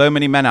 I got so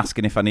many men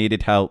asking if I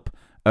needed help.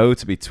 Oh,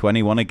 to be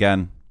 21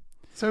 again.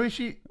 So is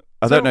she...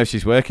 I don't know if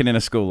she's working in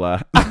a school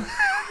there.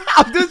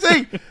 I was going to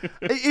say,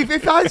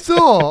 if I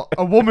saw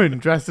a woman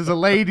dressed as a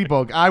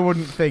ladybug, I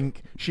wouldn't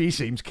think she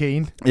seems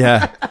keen.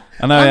 Yeah,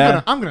 I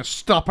know, I'm gonna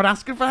stop and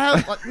ask her for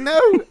help. Like,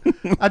 no.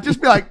 I'd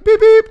just be like, beep,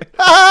 beep.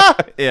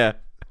 Yeah.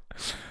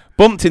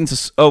 Bumped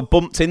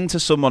into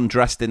someone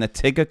dressed in a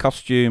Tigger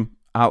costume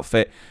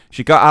outfit.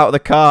 She got out of the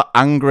car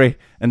angry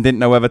and didn't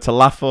know whether to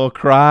laugh or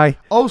cry.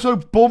 Also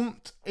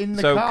bumped in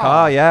the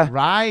car. Yeah.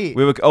 Right.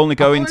 We were only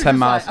going 10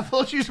 miles. I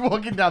thought she was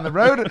walking down the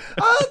road and,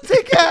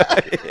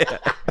 Tigger! Yeah.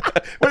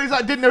 When he's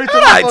like, didn't know he's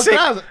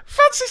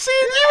fancy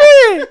seeing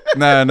you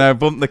here. No,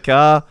 bumped the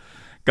car.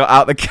 Got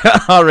out the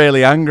car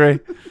really angry.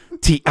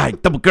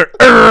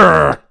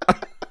 T-I-double-G-R.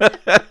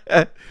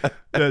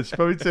 Yeah, she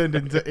probably turned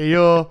into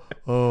Eeyore.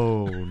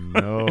 Oh,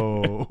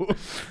 no.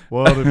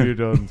 What have you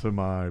done to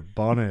my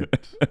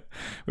bonnet?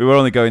 We were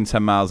only going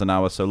 10 miles an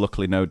hour, so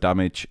luckily no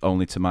damage,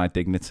 only to my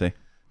dignity.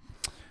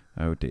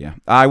 Oh, dear.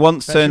 I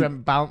once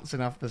went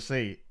bouncing off the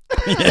seat.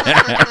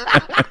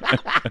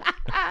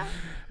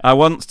 I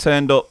once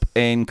turned up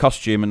in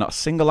costume and not a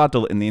single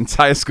adult in the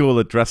entire school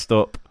had dressed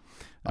up.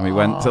 And we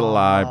went to the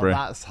library.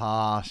 That's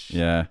harsh.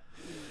 Yeah.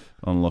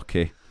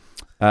 Unlucky.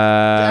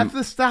 Have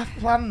the staff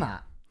plan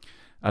that?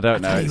 I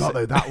don't know. Tell you what,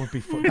 though, that would be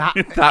fun.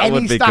 That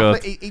would be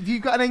good. If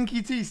you've got an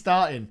NQT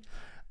starting,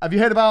 have you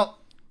heard about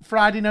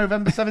Friday,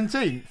 November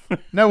 17th?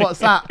 No, what's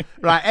that?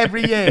 Right,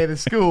 every year the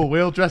school, we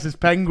all dress as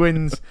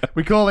penguins.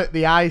 We call it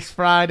the Ice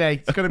Friday.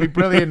 It's going to be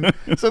brilliant.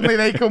 Suddenly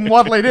they come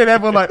waddling in,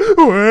 everyone like,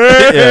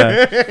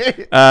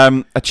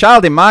 yeah. A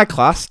child in my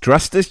class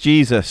dressed as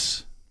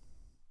Jesus.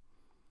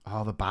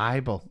 Oh, the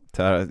Bible.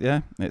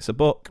 Yeah, it's a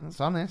book. That's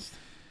honest.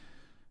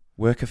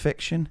 Work of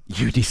fiction?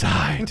 You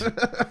decide.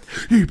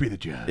 You be the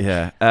judge.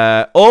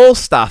 Yeah. All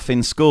staff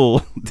in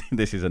school,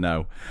 this is a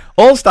no.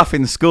 All staff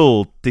in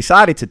school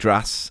decided to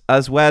dress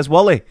as Where's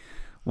Wally?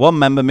 One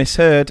member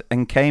misheard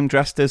and came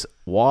dressed as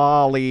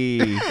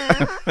Wally.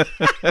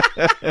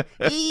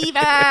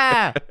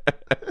 Eva!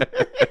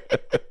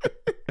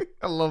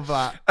 I love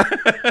that.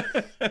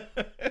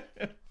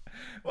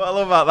 What I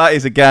love about that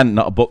is, again,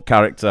 not a book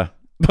character.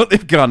 But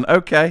they've gone,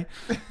 okay,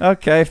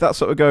 if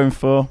that's what we're going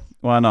for,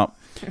 why not?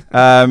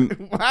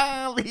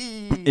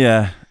 Wally!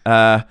 Yeah.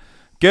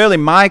 Girl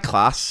in my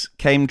class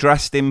came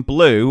dressed in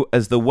blue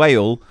as the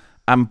whale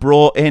and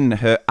brought in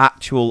her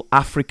actual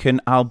African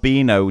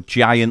albino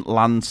giant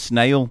land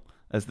snail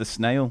as the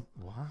snail.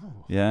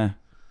 Wow. Yeah.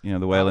 You know,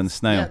 the whale and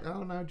snail. Yeah.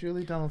 Oh, no,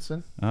 Julie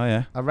Donaldson. Oh,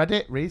 yeah. I read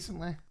it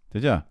recently.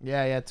 Did you?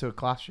 Yeah, to a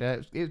class,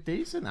 yeah. It was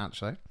decent,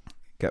 actually.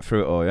 Get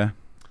through it all, yeah?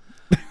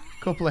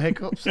 Couple of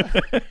hiccups.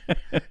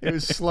 It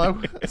was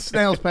slow.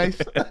 Snail's pace.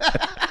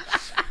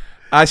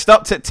 I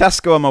stopped at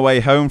Tesco on my way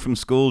home from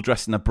school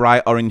dressed in a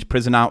bright orange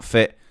prison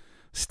outfit,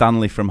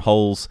 Stanley from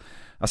Holes.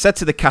 I said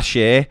to the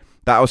cashier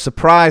that I was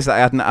surprised that I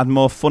hadn't had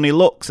more funny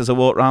looks as I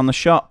walked around the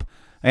shop.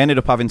 I ended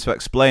up having to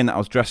explain that I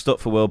was dressed up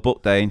for World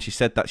Book Day, and she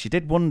said that she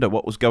did wonder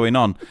what was going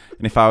on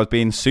and if I was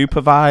being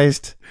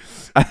supervised.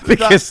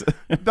 Because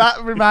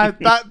that reminds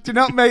that do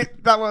not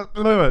make that one.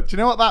 Do you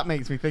know what that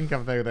makes me think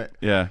of though?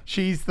 That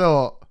she's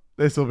thought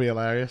this will be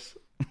hilarious.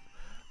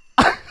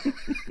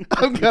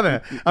 I'm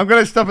gonna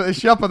stop at the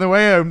shop on the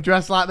way home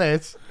dressed like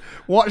this.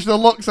 Watch the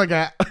looks I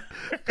get.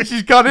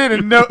 She's gone in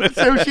and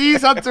so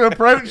she's had to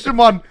approach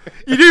someone.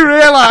 You do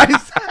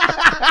realise?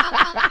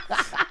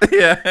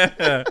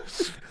 Yeah.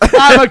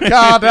 I'm a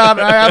card, aren't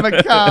I? I'm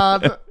a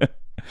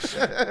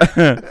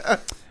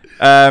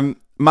card.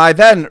 My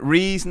then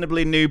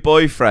reasonably new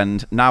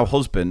boyfriend, now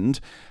husband,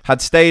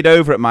 had stayed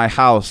over at my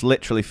house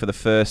literally for the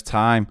first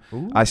time.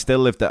 Ooh. I still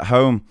lived at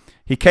home.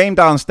 He came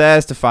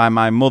downstairs to find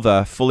my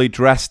mother fully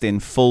dressed in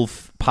full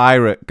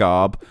pirate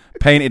garb,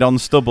 painted on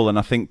stubble, and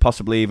I think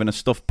possibly even a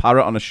stuffed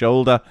parrot on her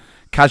shoulder,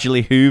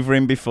 casually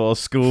hoovering before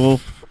school.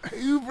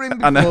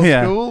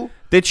 School?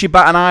 Did she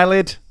bat an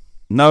eyelid?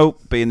 No,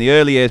 being the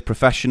early years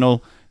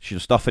professional, she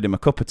just offered him a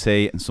cup of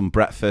tea and some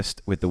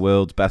breakfast with the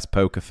world's best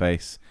poker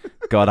face.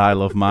 God, I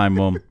love my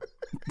mum.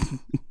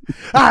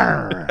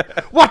 Arr,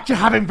 what you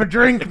having for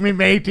drink, me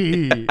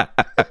matey?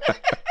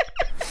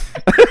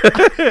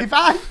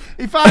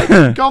 If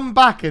I'd gone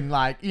back and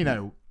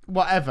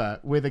whatever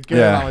with a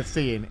girl I was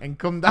seeing and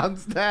come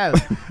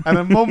downstairs and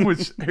her mum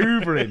was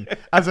hoovering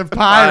as a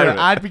pirate,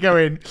 I'd be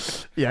going,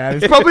 yeah,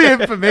 it's probably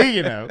him for me,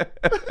 you know.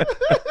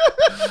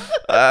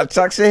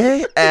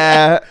 Taxi.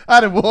 I'd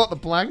have walked the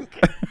plank.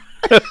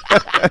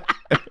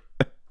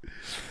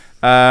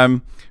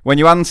 When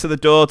you answer the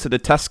door to the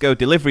Tesco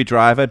delivery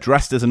driver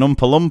dressed as an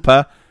Oompa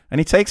Loompa and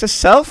he takes a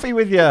selfie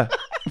with you.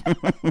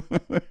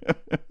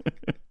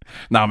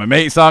 Now my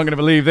mates aren't going to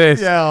believe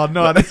this. Yeah, oh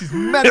no, this is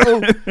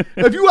mental.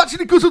 Have you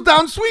actually guzzled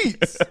down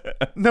sweets?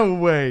 No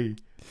way.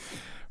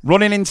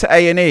 Running into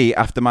A&E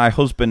after my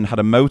husband had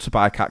a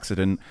motorbike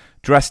accident,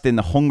 dressed in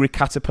the Hungry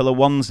Caterpillar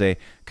onesie,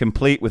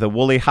 complete with a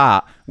woolly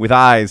hat with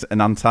eyes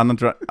and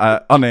antenna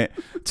on it.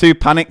 Too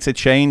panicked to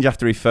change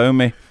after he phoned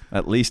me.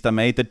 At least I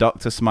made the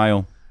doctor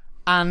smile.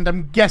 And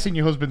I'm guessing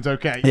your husband's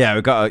okay. Yeah,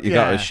 you got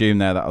to assume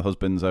there that our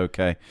husband's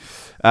okay.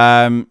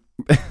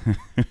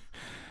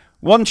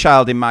 One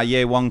child in my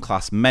year 1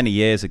 class many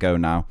years ago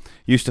now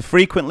used to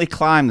frequently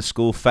climb the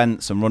school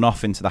fence and run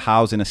off into the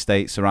housing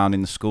estate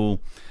surrounding the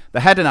school. The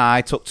head and I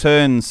took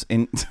turns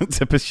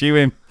to pursue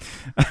him.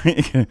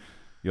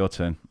 Your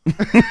turn.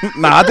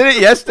 No, I did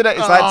it yesterday.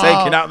 It's like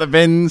taking out the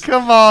bins.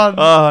 Come on.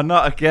 Oh,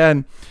 not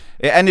again.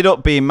 It ended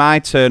up being my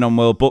turn on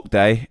World Book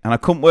Day, and I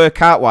couldn't work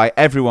out why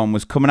everyone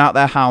was coming out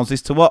their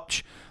houses to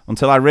watch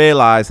until I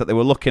realised that they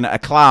were looking at a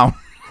clown.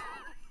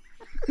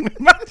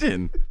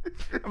 Imagine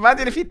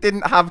if you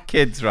didn't have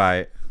kids,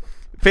 right?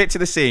 Picture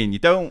the scene. You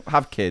don't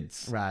have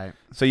kids. Right.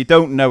 So you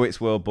don't know it's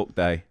World Book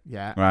Day.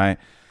 Yeah. Right?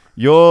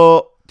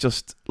 You're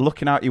just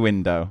looking out your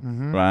window,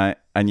 right?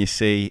 And you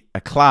see a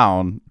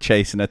clown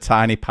chasing a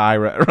tiny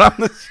pirate around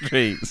the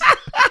streets.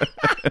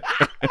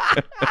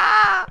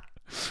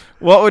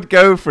 What would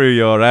go through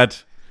your head?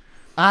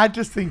 I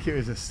just think it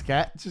was a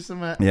sketch or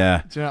something.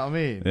 Yeah. Do you know what I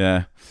mean?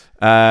 Yeah.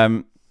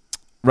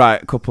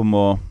 Right, a couple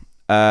more.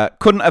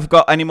 Couldn't have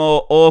got any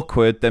more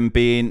awkward than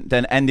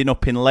ending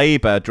up in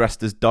labour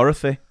dressed as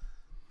Dorothy.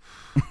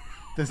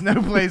 There's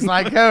no place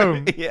like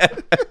home. Yeah.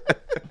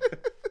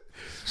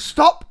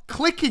 Stop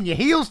clicking your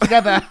heels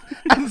together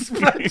and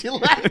spread your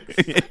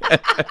legs. Yeah.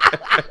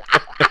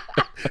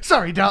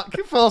 Sorry, Doc.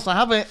 Force a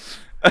habit.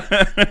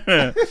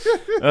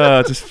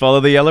 Just follow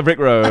the yellow brick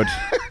road.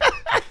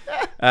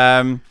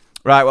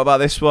 Right, what about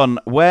this one?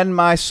 When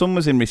my son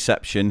was in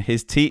reception,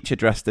 his teacher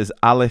dressed as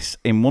Alice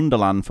in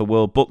Wonderland for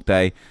World Book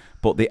Day,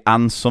 but the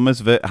Anne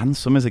Summers version.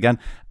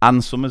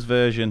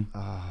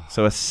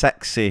 So a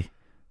sexy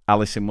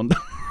Alice in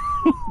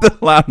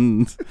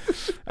Wonderland.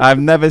 I've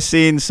never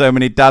seen so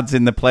many dads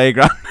in the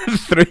playground at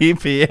 3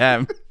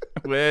 p.m.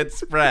 Word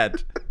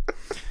spread.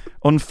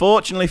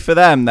 Unfortunately for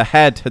them, the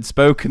head had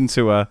spoken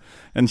to her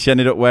and she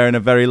ended up wearing a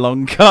very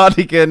long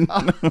cardigan.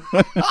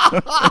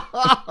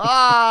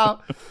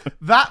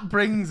 That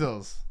brings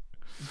us.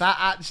 That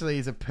actually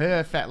is a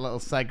perfect little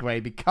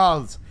segue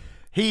because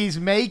he's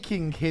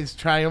making his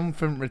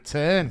triumphant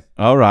return.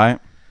 All right.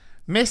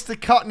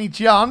 Mr. Cockney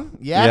John.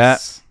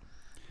 Yes.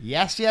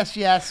 Yeah.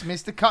 Yes.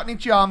 Mr. Cockney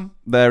John.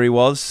 There he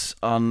was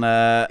on.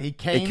 He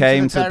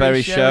came to the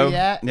Berry show.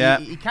 Yeah.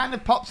 He kind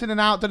of pops in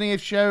and out, doesn't he,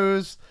 of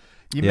shows.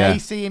 You may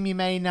see him, you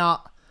may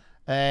not.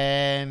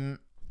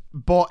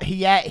 But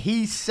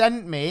he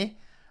sent me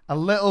a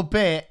little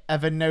bit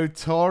of a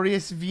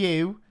notorious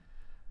view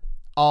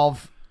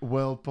of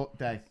World Book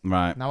Day.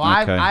 Right. Now,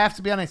 I have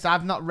to be honest,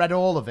 I've not read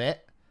all of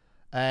it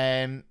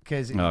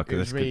because it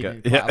was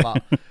reading quite a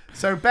lot.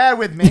 So bear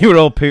with me. You were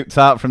all pooped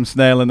out from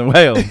Snail and the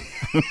Whale.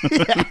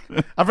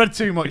 I've read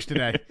too much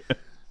today.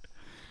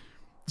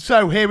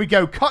 So here we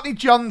go. Cockney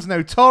John's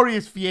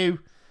notorious view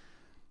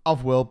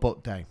of World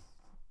Book Day.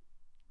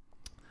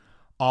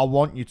 I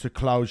want you to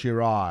close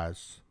your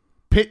eyes.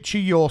 Picture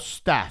your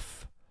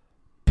staff.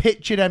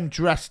 Picture them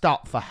dressed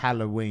up for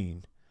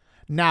Halloween.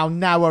 Now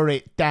narrow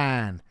it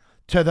down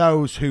to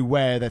those who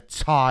wear the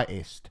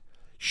tightest,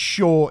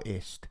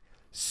 shortest,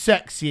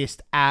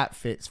 sexiest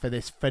outfits for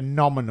this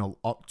phenomenal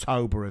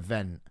October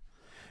event.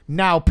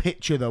 Now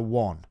picture the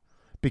one,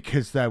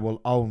 because there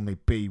will only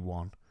be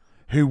one,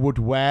 who would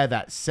wear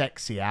that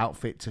sexy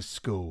outfit to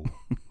school.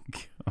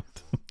 God.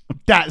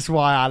 That's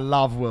why I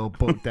love World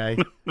Book Day.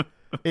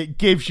 It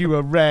gives you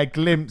a rare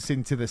glimpse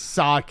into the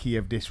psyche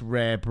of this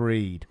rare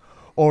breed,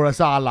 or as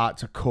I like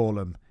to call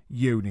them,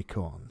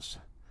 unicorns.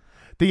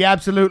 The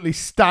absolutely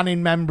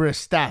stunning member of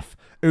staff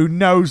who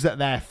knows that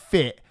they're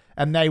fit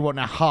and they want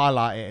to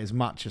highlight it as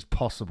much as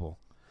possible.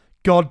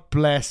 God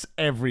bless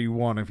every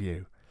one of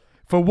you.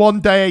 For one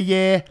day a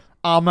year,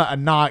 I'm at a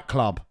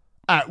nightclub,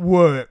 at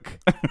work.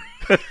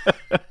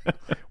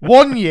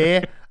 One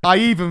year, I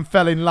even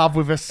fell in love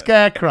with a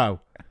scarecrow,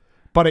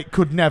 but it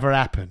could never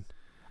happen.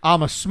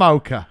 I'm a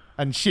smoker,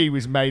 and she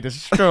was made of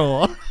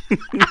straw.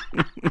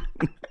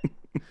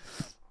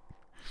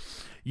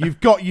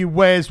 You've got your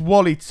Where's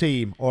Wally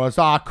team, or as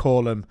I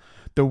call them,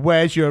 the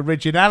Where's Your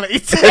Originality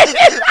team.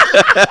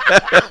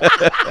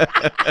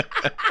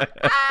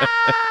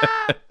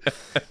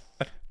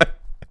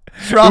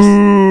 Trust.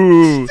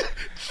 Ooh,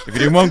 if you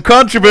didn't want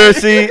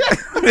controversy,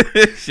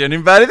 shouldn't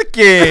invite the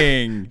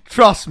king.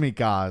 Trust me,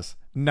 guys.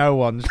 No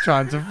one's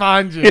trying to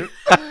find you.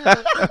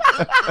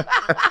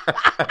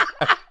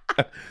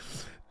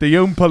 The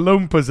Oompa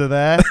Loompas are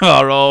there.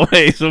 Are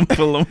always Oompa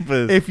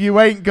Loompas. If you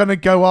ain't gonna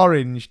go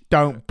orange,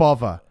 don't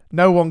bother.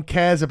 No one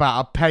cares about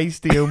a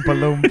pasty Oompa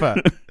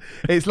Loompa.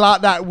 It's like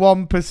that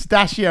one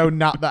pistachio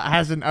nut that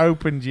hasn't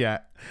opened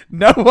yet.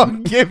 No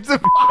one gives a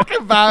fuck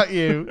about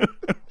you.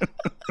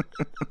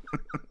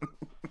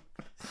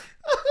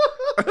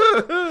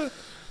 Oh,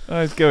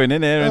 he's going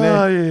in here, isn't he?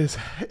 Oh, yes.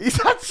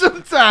 He's had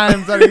some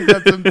times. Then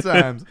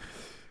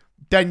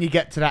you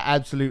get to that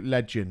absolute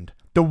legend.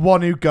 The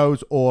one who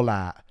goes all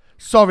out.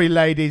 Sorry,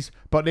 ladies,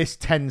 but this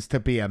tends to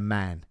be a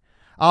man.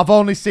 I've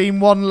only seen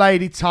one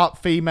lady type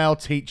female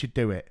teacher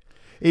do it.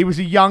 He was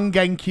a young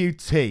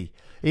NQT.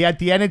 He had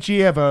the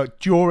energy of a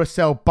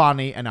Duracell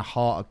bunny and a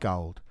heart of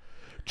gold.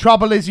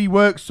 Trouble is he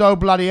worked so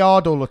bloody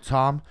hard all the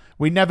time,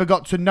 we never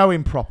got to know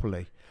him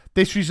properly.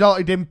 This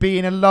resulted in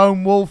being a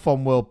lone wolf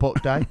on World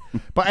Book Day,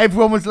 but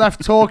everyone was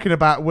left talking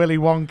about Willy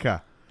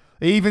Wonka.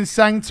 He even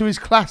sang to his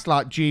class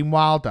like Gene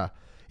Wilder.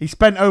 He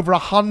spent over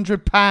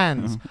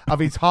 £100 of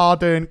his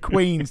hard-earned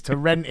queens to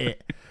rent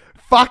it.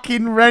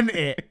 Fucking rent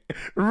it.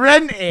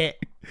 Rent it.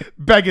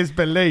 Beggars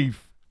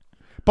belief.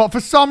 But for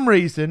some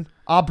reason,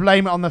 I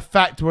blame it on the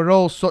fact we're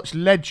all such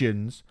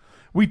legends.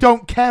 We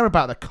don't care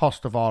about the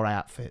cost of our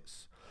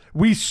outfits.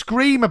 We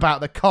scream about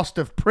the cost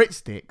of Pritt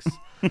sticks,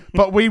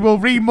 but we will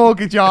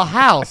remortgage our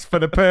house for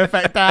the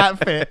perfect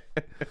outfit.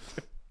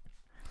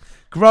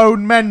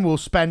 Grown men will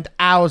spend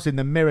hours in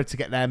the mirror to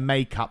get their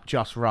makeup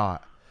just right.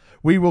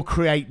 We will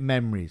create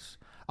memories.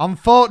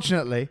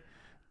 Unfortunately,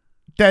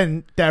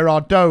 then there are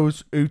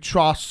those who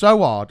try so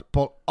hard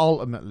but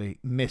ultimately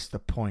miss the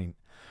point.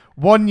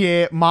 One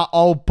year, my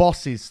old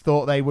bosses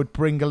thought they would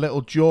bring a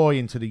little joy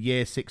into the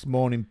Year 6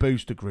 morning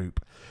booster group.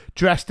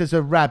 Dressed as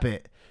a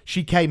rabbit,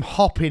 she came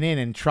hopping in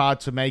and tried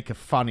to make a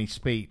funny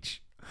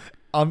speech.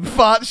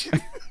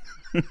 Unfortunately,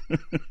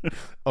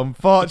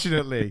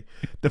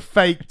 the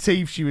fake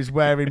teeth she was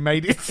wearing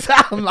made it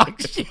sound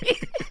like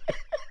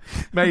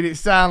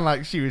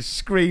she was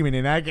screaming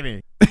in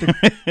agony.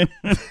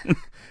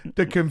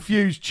 The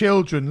confused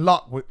children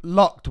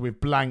locked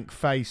with blank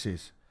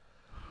faces.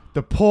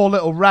 The poor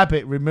little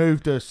rabbit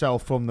removed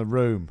herself from the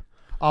room.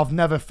 I've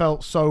never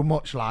felt so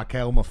much like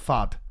Elmer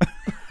Fudd.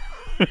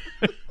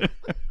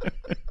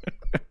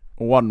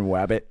 One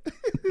wabbit.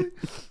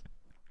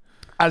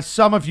 As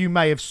some of you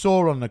may have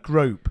saw on the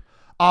group,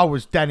 I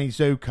was Denny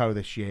Zuko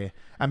this year,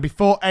 and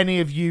before any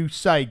of you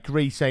say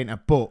Grease ain't a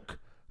book,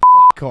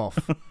 fuck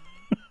off.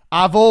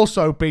 I've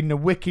also been the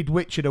Wicked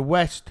Witch of the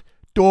West,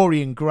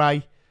 Dorian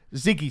Gray,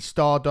 Ziggy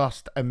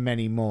Stardust, and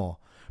many more.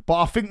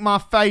 But I think my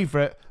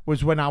favourite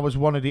was when I was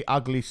one of the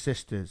Ugly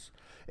Sisters.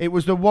 It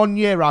was the 1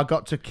 year I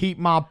got to keep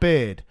my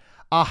beard.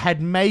 I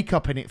had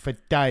makeup in it for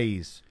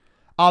days.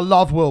 I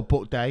love World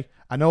Book Day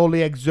and all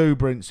the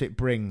exuberance it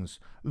brings.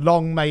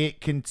 Long may it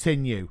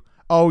continue.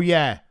 Oh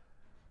yeah,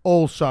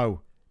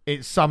 also,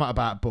 it's something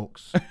about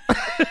books.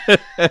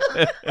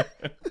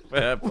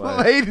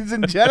 Ladies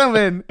and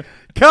gentlemen,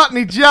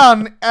 Cockney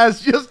John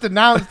has just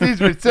announced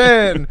his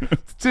return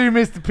to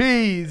Mr.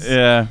 P's.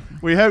 Yeah.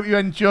 We hope you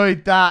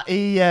enjoyed that.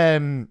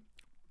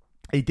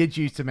 He did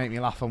used to make me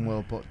laugh on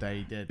World Book Day.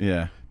 He did.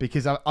 Yeah.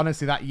 Because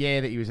honestly, that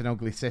year that he was an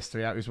Ugly Sister,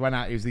 it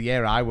was the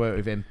year I worked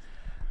with him.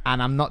 And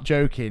I'm not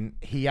joking,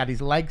 he had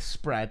his legs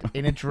spread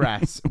in a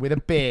dress with a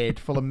beard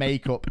full of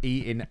makeup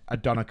eating a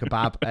doner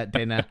kebab at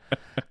dinner.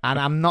 And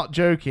I'm not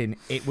joking,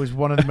 it was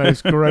one of the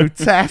most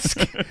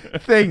grotesque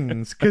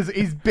things because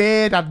his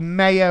beard had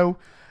mayo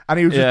and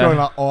he was just going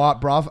like, all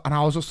right, bruv. And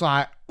I was just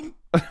like,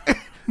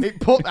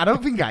 I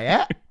don't think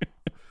I ate.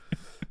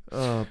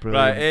 Oh,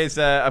 brilliant. Right,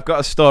 I've got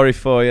a story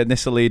for you, and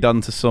this will lead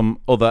on to some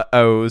other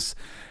O's.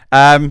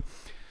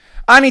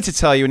 I need to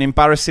tell you an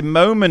embarrassing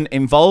moment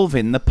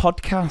involving the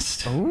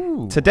podcast.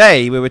 Ooh.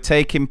 Today, we were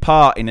taking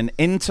part in an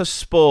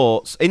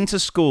inter-school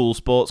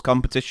sports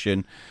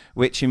competition,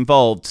 which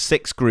involved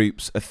 6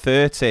 groups of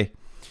 30.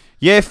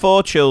 Year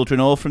 4 children,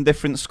 all from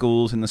different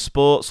schools, in the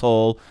sports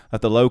hall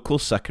of the local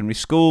secondary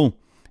school.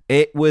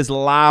 It was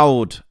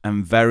loud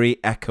and very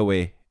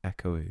echoey.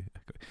 Echoey.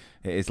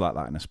 It is like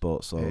that in a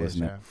sports hall,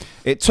 isn't it?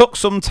 It took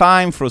some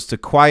time for us to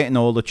quieten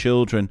all the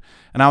children,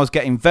 and I was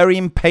getting very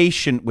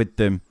impatient with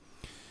them.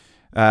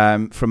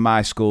 From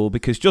my school,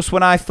 because just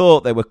when I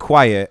thought they were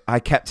quiet, I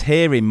kept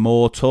hearing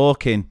more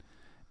talking.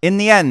 In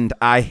the end,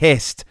 I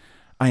hissed,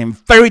 I am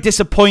very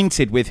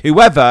disappointed with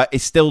whoever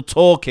is still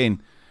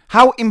talking.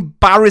 How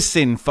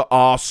embarrassing for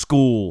our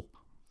school.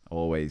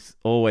 Always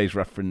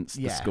reference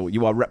the school.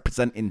 You are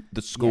representing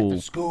the school. Yeah,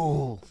 the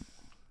school.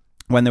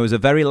 When there was a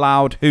very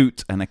loud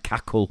hoot and a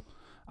cackle,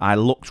 I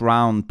looked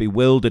round,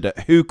 bewildered at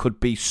who could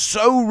be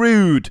so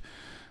rude,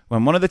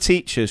 when one of the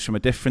teachers from a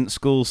different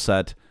school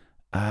said,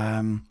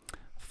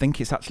 think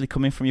it's actually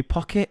coming from your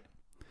pocket.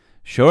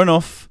 Sure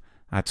enough,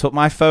 I took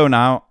my phone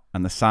out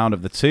and the sound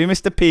of the 2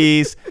 Mr.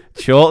 P's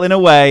chortling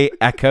away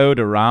echoed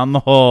around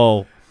the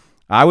hall.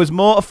 I was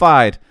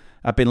mortified.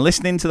 I'd been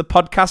listening to the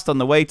podcast on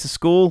the way to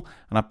school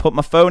and I put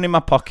my phone in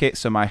my pocket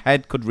so my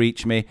head could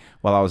reach me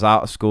while I was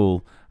out of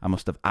school. I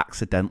must have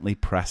accidentally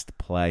pressed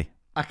play.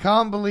 I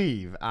can't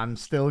believe I'm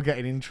still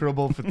getting in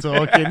trouble for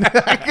talking.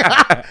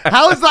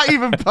 How is that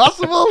even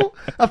possible?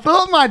 I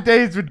thought my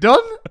days were done.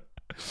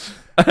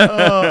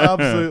 Oh,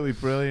 absolutely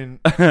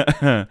brilliant.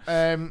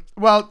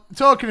 Well,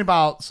 talking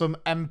about some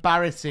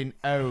embarrassing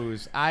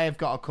O's, I have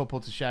got a couple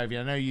to share with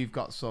you. I know you've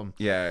got some.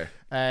 Yeah.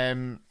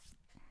 Some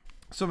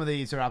of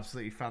these are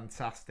absolutely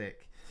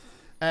fantastic.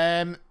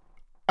 A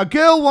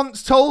girl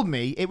once told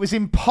me it was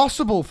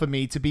impossible for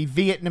me to be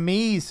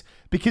Vietnamese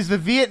because the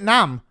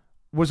Vietnam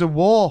was a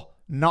war,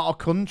 not a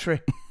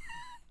country.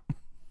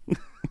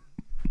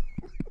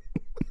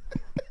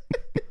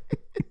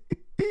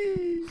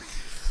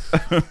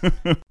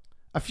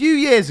 A few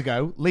years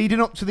ago, leading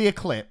up to the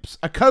eclipse,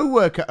 a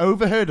co-worker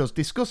overheard us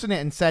discussing it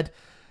and said,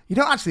 "You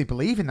don't actually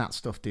believe in that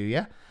stuff, do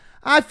you?"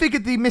 I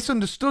figured they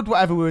misunderstood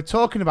whatever we were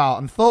talking about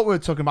and thought we were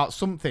talking about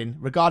something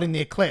regarding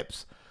the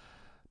eclipse.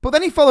 But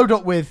then he followed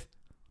up with,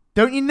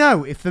 "Don't you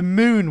know if the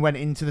moon went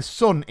into the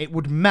sun, it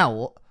would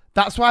melt?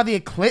 That's why the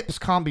eclipse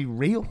can't be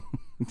real."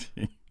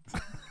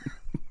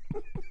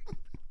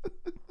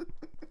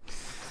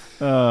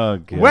 Oh,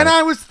 God. When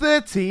I was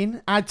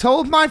 13, I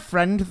told my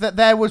friend that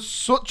there was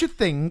such a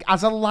thing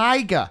as a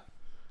liger.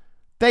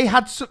 They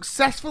had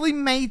successfully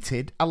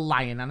mated a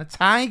lion and a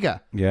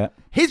tiger. Yeah.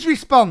 His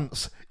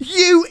response,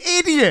 "You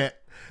idiot!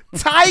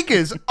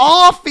 Tigers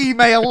are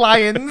female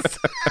lions."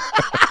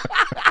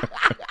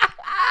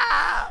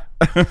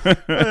 I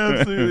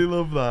absolutely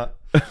love that.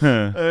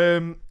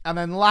 And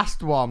then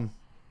last one.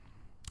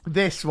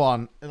 This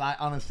one, like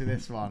honestly,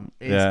 this one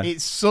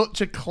it's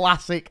such a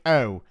classic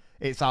O.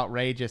 It's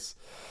outrageous.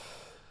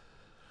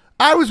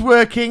 I was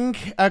working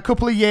a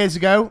couple of years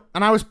ago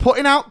and I was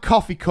putting out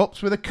coffee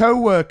cups with a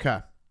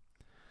co-worker.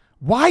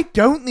 Why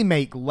don't they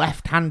make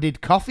left-handed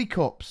coffee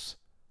cups?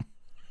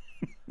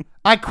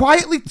 I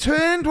quietly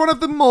turned one of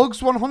the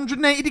mugs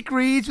 180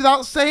 degrees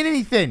without saying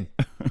anything.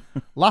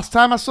 Last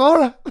time I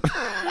saw her.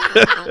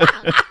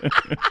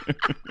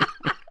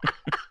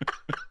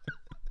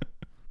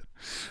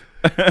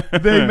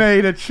 They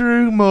made a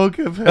true mug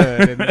of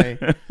her, didn't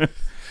they?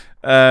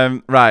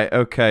 Right,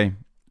 okay.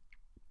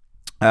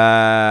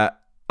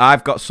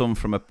 I've got some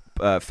from a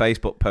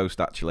Facebook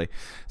post, actually.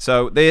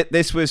 So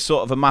this was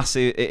sort of a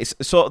massive... It's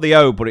sort of the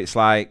O, but it's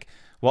like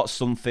What's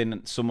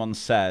something someone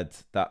said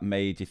that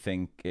made you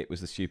think it was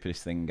the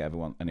stupidest thing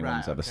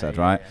anyone's ever said,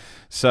 right? Yeah.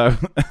 So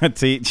a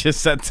teacher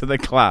said to the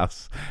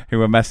class who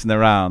were messing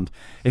around,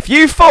 "If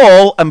you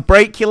fall and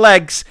break your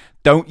legs,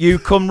 don't you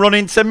come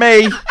running to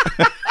me."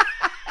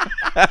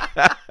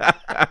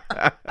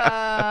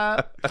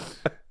 I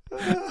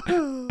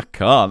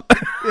can't.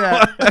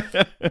 Yeah.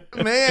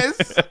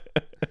 Miss.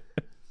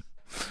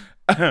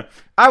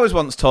 I was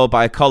once told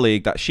by a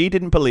colleague that she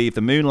didn't believe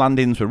the moon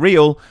landings were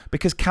real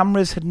because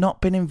cameras had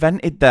not been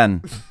invented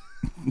then.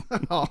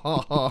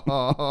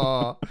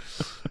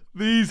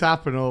 These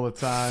happen all the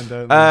time,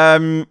 don't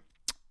they?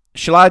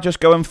 Shall I just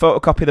go and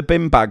photocopy the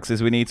bin bags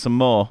as we need some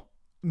more?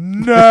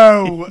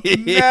 No.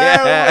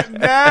 Yeah.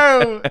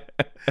 No.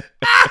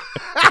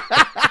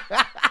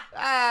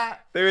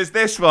 There is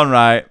this one,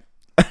 right?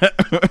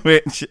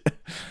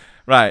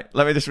 Right,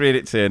 let me just read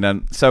it to you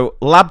then. So,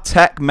 lab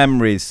tech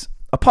memories.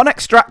 Upon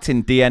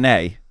extracting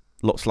DNA,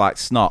 looks like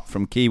snot,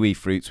 from kiwi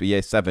fruits for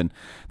year 7,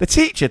 the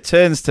teacher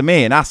turns to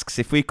me and asks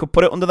if we could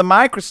put it under the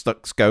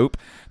microscope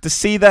to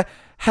see the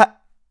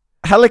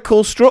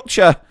helical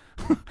structure.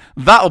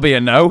 That'll be a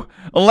no,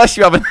 unless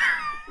you have a...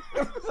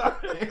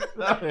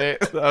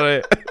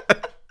 Sorry.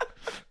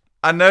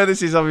 I know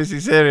this is obviously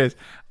serious.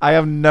 I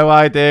have no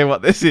idea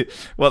what this is,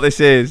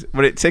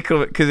 but it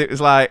tickled because it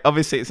was like,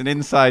 obviously it's an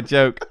inside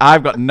joke.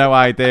 I've got no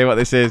idea what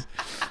this is.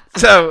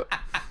 So...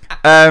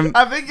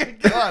 I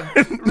think go on.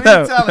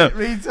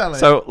 Retell it.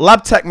 So,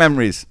 lab tech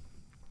memories.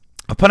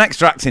 Upon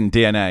extracting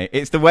DNA,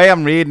 it's the way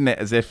I'm reading it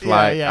as if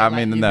I'm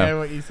in the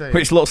know.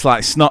 Which looks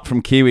like snot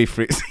from kiwi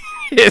fruits.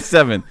 Year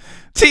 7.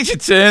 Teacher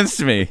turns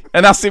to me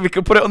and asks if we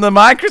could put it under the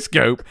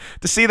microscope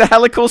to see the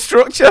helical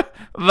structure.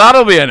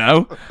 That'll be a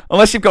no,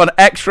 unless you've got an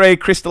X-ray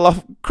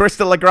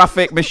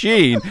crystallographic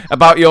machine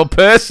about your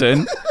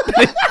person.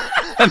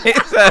 And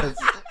it says ...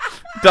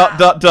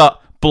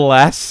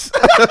 bless.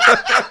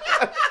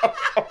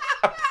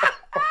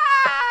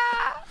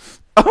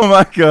 Oh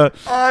my God.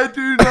 I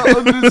do not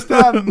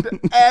understand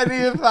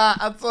any of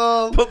that at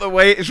all. But the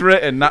way it's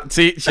written, that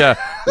teacher,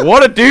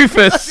 what a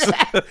doofus.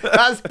 Yeah,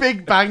 that's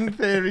Big Bang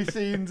Theory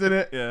scenes in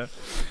it. Yeah.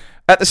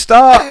 At the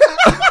start,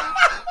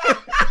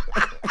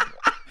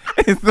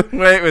 it's the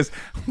way it was,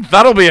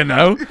 that'll be a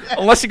no,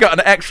 unless you got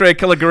an X-ray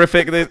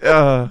calligraphic.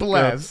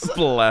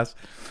 Bless.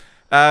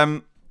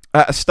 At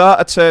a start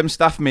of term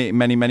staff meeting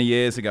many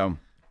years ago,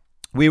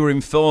 we were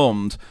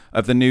informed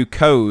of the new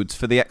codes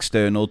for the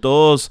external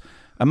doors.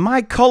 And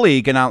my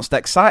colleague announced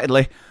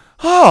excitedly,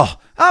 "Oh,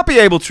 I'll be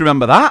able to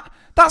remember that.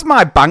 That's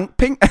my bank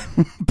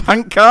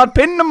card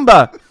PIN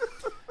number."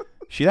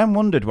 She then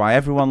wondered why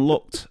everyone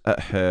looked at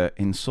her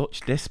in such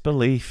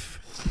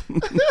disbelief.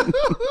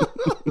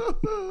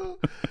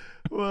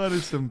 Why do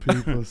some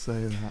people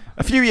say that?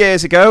 A few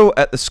years ago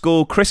at the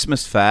school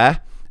Christmas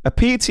fair, a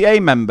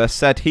PTA member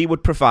said he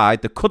would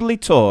provide the cuddly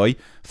toy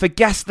for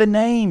Guess the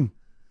Name.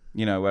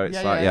 You know, where it's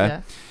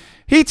yeah.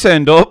 He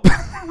turned up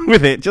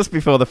with it just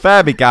before the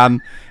fair began.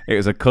 It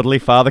was a cuddly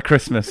Father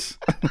Christmas.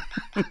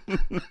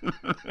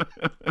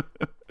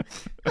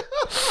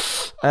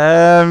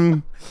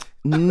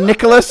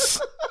 Nicholas.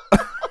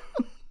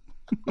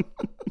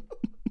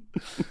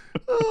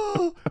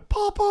 Oh,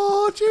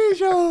 Papa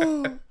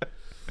Jesus.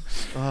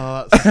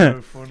 Oh, that's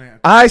so funny.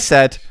 I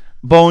said,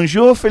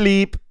 "Bonjour,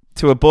 Philippe,"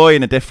 to a boy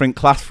in a different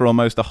class for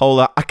almost a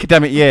whole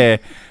academic year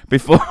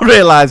before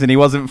realising he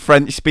wasn't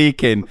French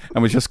speaking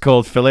and was just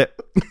called Philip.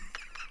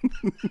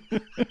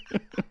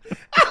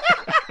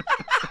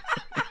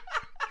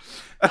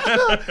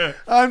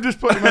 I'm just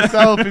putting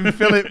myself in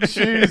Philip's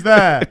shoes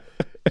there.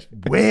 It's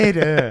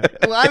weirder.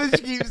 Why does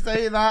she keep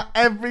saying that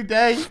every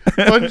day?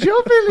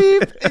 Bonjour,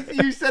 Philippe.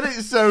 You said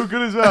it so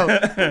good as well.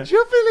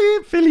 Bonjour,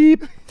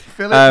 Philippe.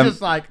 Philip's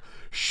just like,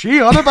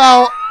 she on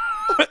about.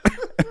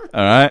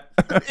 All right.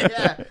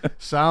 Yeah.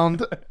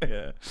 Sound.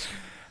 Yeah.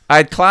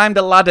 I'd climbed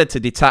a ladder to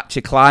detach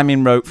a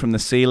climbing rope from the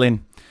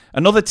ceiling.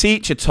 Another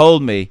teacher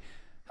told me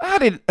I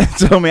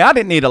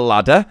didn't need a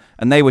ladder,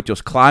 and they would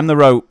just climb the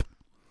rope.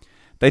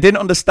 They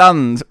didn't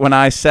understand when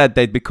I said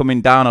they'd be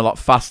coming down a lot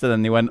faster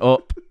than they went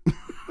up.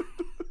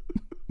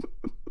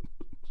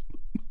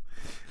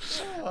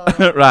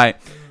 Right.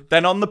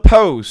 Then on the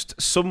post,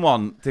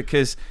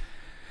 because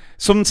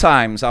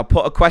sometimes I'll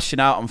put a question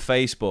out on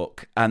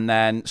Facebook and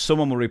then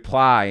someone will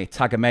reply,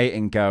 tag a mate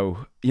and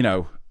go,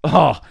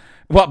 "Oh,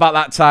 what about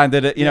that time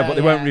did it?" But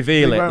they won't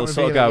reveal it. They'll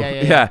sort of go,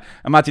 yeah.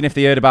 Imagine if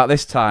they heard about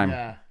this time.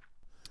 Yeah.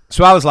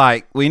 So I was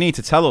like, well, you need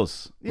to tell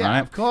us. Yeah, right?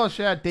 Of course,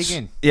 yeah, dig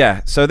in.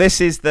 Yeah, so this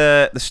is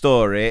the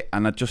story,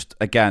 and I just,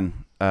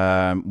 again,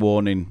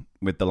 warning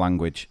with the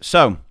language.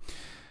 So,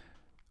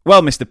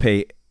 well, Mr.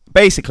 P,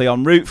 basically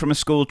en route from a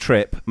school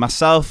trip,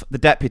 myself, the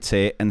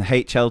deputy, and the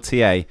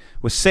HLTA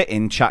were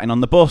sitting chatting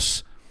on the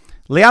bus.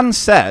 Leanne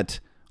said,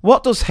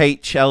 "What does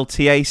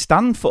HLTA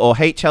stand for, or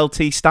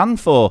HLT stand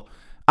for?"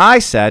 I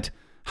said,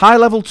 "High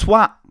level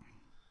twat."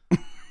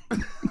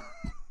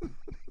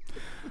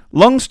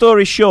 Long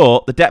story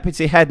short, the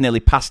deputy head nearly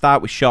passed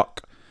out with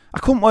shock. I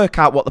couldn't work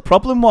out what the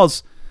problem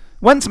was.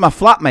 Went to my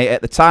flatmate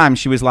at the time.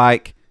 She was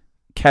like,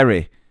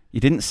 "Kerry, You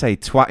didn't say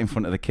twat in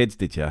front of the kids,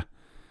 did you?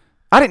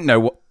 I didn't know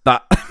what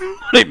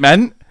it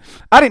meant.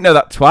 I didn't know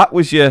that twat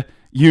was your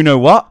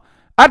you-know-what.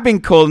 I'd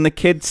been calling the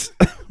kids...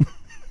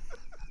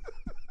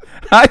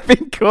 I've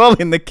been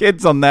calling the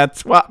kids on their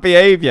twat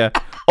behaviour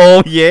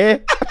all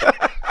year.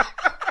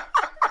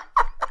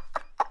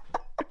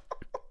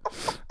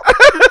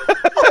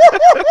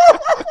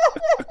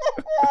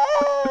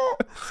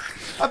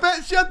 I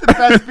bet she had the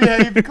best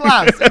behaved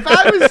class. If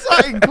I was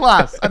sat in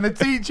class and the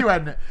teacher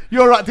went,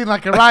 "You're acting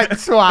like a right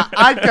twat,"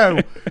 I'd go,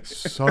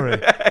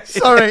 "Sorry."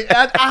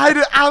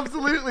 I'd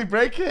absolutely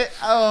break it.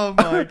 Oh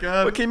my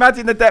God. But can you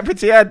imagine the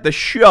deputy head, the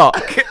shock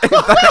if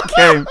that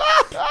came?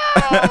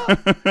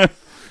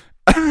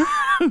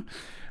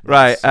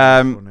 Right.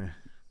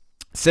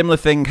 Similar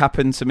thing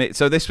happened to me.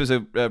 So this was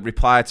a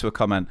reply to a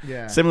comment.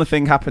 Yeah. Similar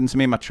thing happened to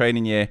me in my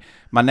training year.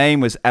 My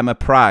name was Emma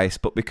Price,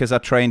 but because I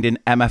trained in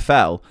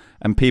MFL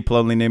and people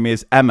only knew me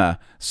as Emma,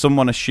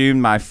 someone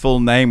assumed my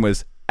full name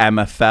was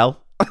Emma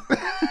Fell.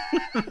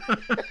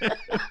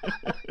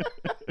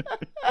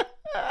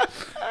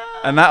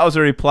 And that was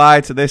a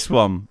reply to this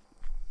one,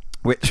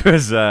 which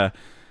was,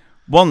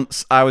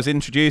 once I was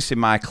introducing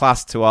my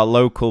class to our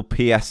local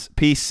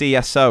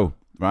PCSO,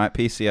 right?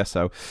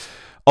 PCSO.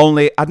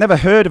 Only I'd never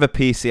heard of a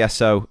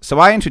PCSO, so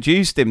I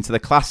introduced him to the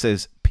class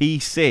as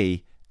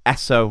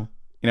PCSO,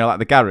 like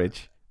the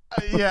garage.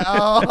 Yeah,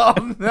 oh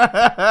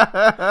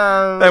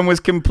no. Then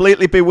was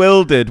completely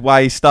bewildered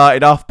why he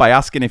started off by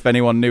asking if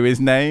anyone knew his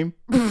name.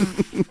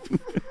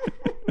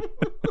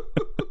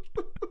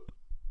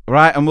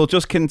 Right, and we'll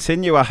just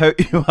continue. I hope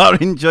you are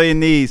enjoying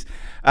these.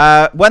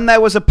 When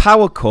there was a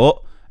power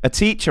cut, a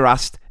teacher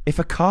asked if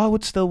a car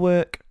would still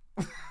work.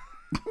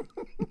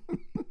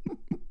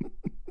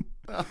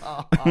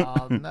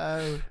 Oh,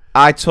 no.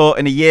 I taught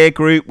in a year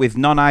group with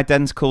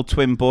non-identical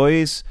twin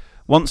boys.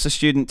 Once a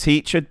student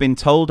teacher had been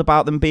told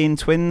about them being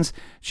twins,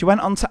 she went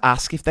on to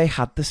ask if they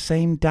had the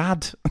same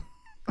dad.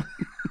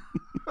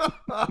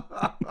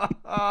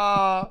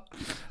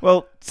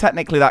 Well,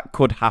 technically that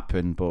could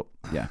happen, but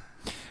yeah.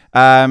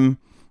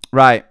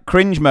 Right,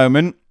 cringe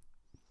moment.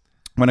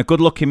 When a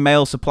good-looking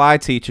male supply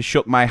teacher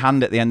shook my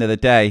hand at the end of the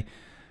day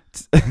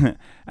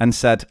and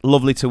said,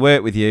 "Lovely to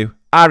work with you,"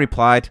 I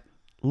replied,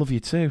 "Love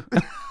you too."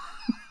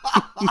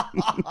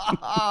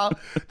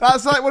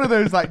 That's like one of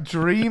those like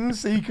dream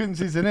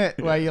sequences, isn't it?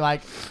 Where you're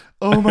like,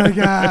 oh my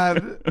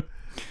God.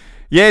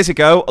 Years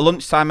ago, a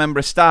lunchtime member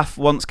of staff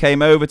once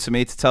came over to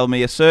me to tell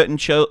me a certain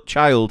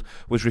child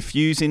was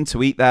refusing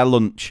to eat their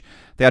lunch.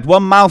 They had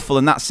one mouthful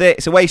and that's it.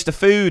 It's a waste of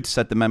food,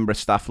 said the member of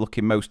staff,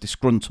 looking most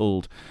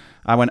disgruntled.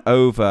 I went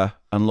over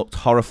and looked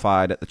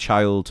horrified at the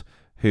child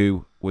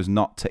who was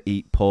not to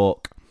eat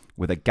pork,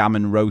 with a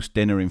gammon roast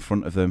dinner in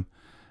front of them.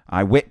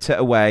 I whipped it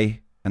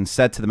away and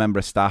said to the member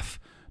of staff,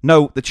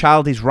 "No, the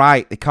child is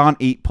right. They can't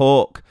eat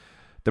pork."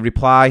 The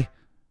reply,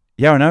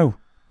 "Yeah, I know,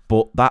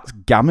 but that's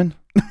gammon."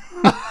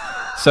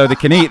 So they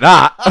can eat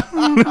that.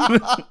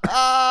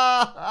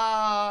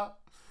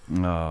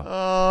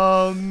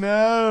 Oh,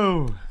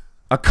 no.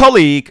 A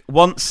colleague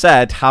once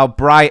said how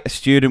bright a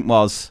student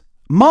was.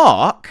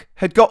 Mark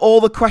had got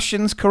all the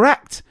questions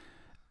correct.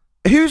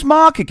 Who's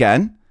Mark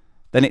again?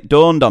 Then it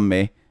dawned on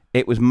me.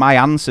 It was my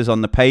answers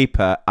on the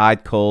paper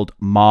I'd called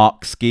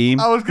Mark Scheme.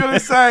 I was going to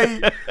say,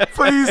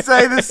 please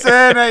say the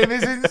surname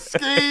isn't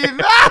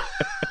Scheme.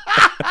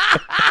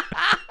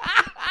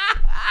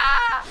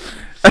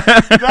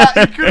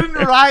 You couldn't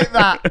write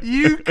that.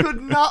 You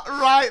could not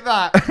write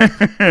that.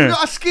 You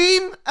got a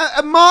scheme?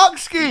 A Mark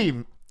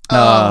Scheme?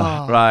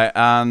 Oh. Right,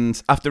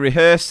 and after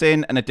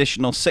rehearsing an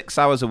additional 6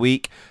 hours a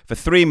week for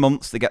 3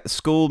 months to get the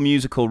school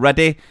musical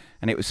ready,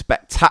 and it was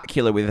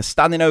spectacular with a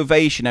standing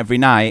ovation every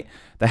night,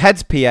 the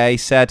head's PA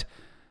said,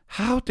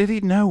 "How did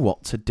he know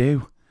what to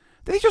do?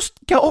 Did he just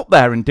get up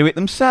there and do it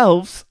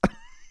themselves?"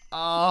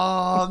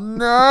 Oh,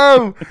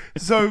 no.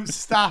 So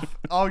staff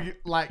are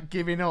like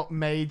giving up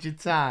major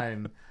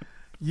time.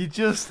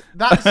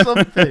 That's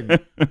something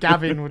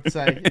Gavin would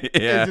say,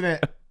 yeah. Isn't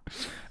it?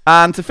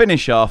 And to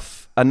finish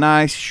off, a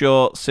nice,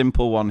 short,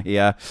 simple one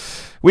here.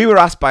 We were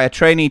asked by a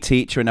trainee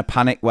teacher in a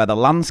panic where the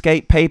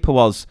landscape paper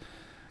was,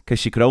 because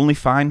she could only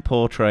find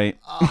portrait.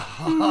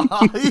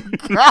 Oh, you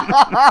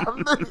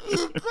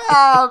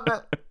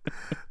can't.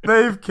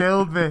 They've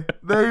killed me.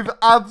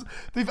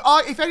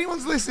 If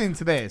anyone's listening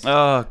to this,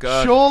 oh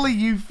God, surely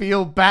you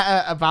feel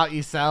better about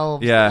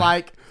yourselves. Yeah.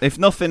 Like, if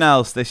nothing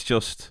else, this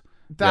just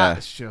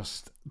that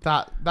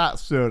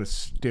sort of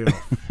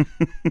stuff.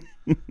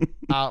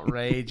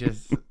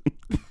 Outrageous.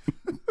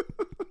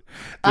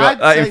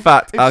 In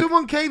fact, if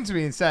someone came to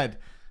me and said,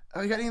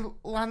 "Oh, you got any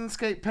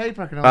landscape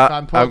paper I can only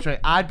find portrait?"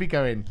 I'd be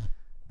going,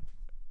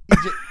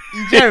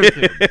 "You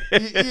joking?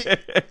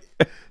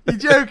 You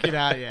joking,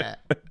 aren't you?"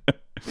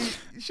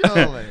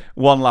 Surely.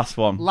 Last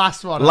one.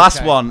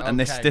 Okay. And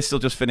this will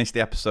just finish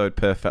the episode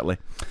perfectly.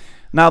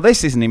 Now,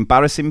 this is an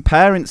embarrassing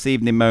parents'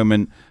 evening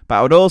moment, but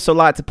I would also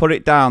like to put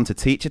it down to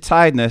teacher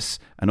tiredness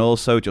and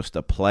also just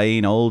a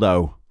plain old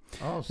O.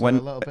 Oh, so a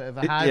little bit of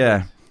a hybrid.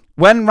 Yeah.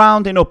 When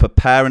rounding up a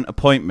parent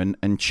appointment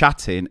and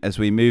chatting as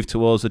we moved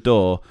towards the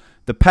door,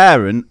 The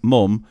parent,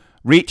 Mum,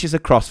 reaches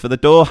across for the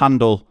door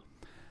handle.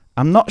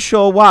 I'm not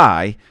sure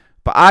why,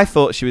 but I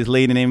thought she was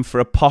leaning in for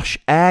a posh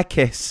air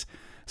kiss.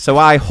 So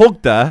I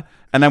hugged her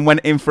and then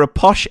went in for a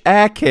posh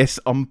air kiss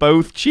on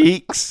both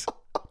cheeks.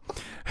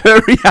 Her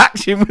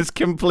reaction was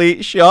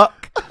complete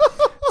shock.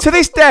 To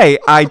this day,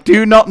 I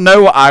do not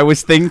know what I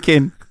was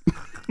thinking.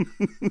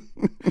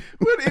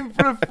 Went in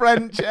for a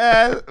French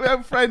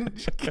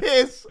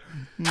kiss.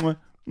 I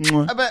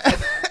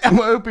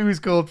hope he was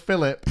called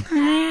Philip.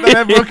 Then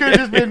everyone could have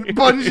just been,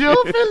 bonjour,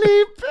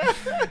 Philippe.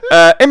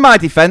 In my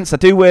defence, I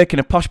do work in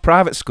a posh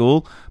private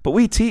school, but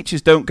we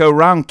teachers don't go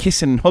round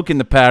kissing and hugging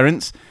the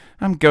parents.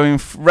 I'm going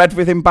red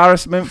with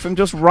embarrassment from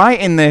just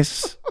writing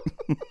this.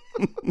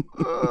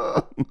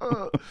 I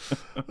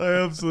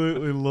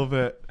absolutely love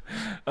it.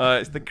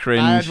 It's the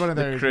cringe. I had one of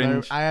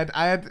those. I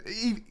had.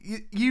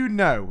 You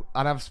know,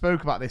 and I've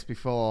spoke about this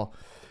before.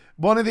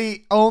 One of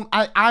the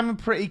I'm a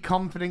pretty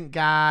confident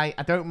guy.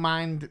 I don't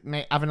mind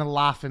having a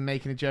laugh and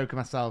making a joke of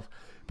myself.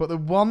 But the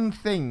one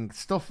thing,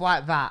 stuff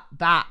like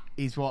that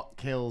is what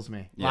kills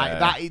me. Yeah.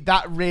 Like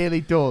that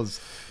really does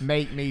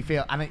make me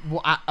feel. And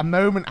a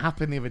moment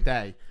happened the other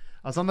day.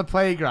 I was on the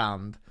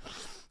playground,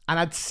 and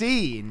I'd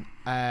seen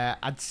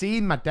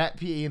my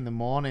deputy in the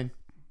morning,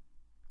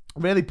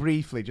 really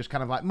briefly, just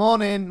kind of like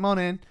morning.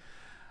 And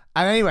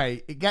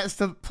anyway, it gets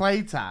to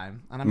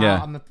playtime, and I'm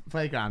out on the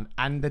playground,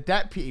 and the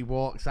deputy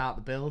walks out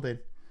the building,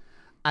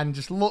 and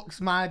just looks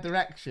my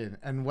direction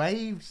and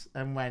waves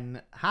and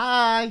went,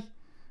 "Hi."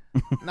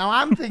 Now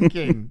I'm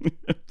thinking,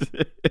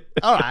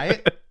 all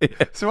right.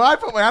 So I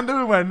put my hand up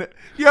and went,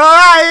 "You all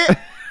right?"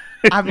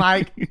 And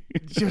like,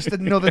 just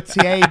another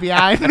TA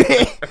behind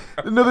me.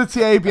 Another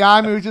TA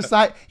behind me was just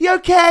like, "You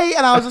okay?"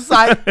 And I was just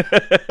like,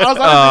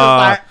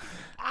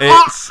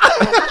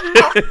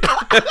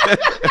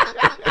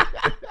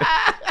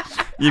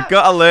 You've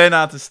got to learn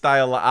how to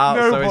style that out.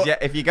 No, so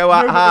if you go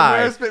out high.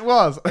 The worst bit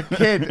was a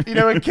kid.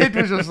 A kid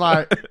was just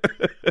like,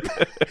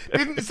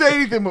 didn't say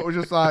anything, but was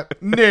just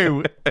like,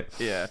 knew.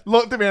 Yeah.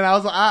 Looked at me and I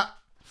was like,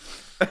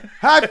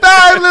 high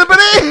five, little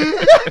buddy.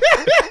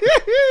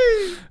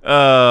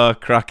 Oh,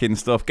 cracking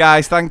stuff,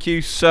 guys! Thank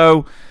you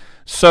so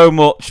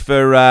much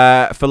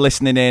for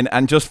listening in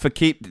and just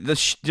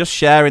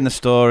sharing the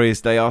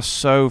stories. They are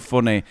so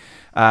funny.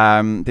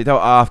 They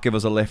don't half give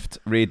us a lift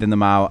reading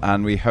them out,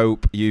 and we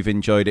hope you've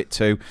enjoyed it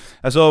too.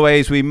 As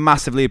always, we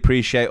massively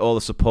appreciate all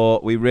the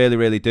support. We really,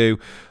 really do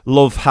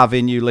love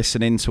having you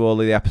listening to all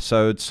of the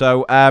episodes.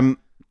 So,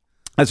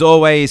 as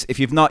always, if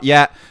you've not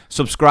yet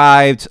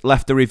subscribed,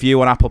 left a review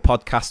on Apple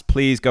Podcasts,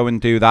 please go and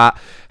do that.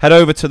 Head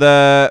over to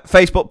the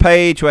Facebook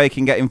page where you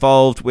can get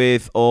involved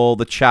with all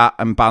the chat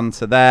and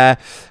banter there.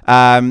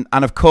 And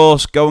of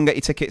course, go and get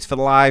your tickets for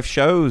the live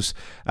shows.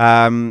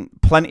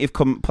 Plenty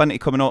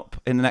coming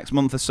up in the next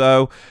month or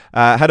so.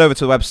 Head over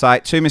to the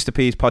website,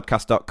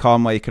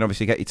 2mrpspodcast.com, where you can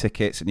obviously get your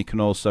tickets, and you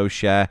can also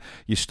share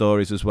your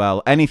stories as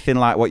well. Anything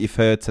like what you've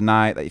heard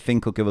tonight that you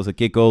think will give us a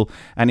giggle,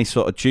 any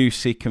sort of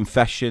juicy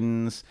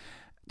confessions,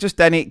 just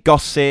any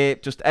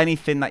gossip, just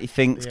anything that you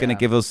think is going to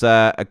give us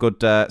a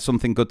good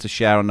something good to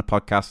share on the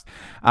podcast.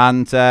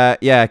 And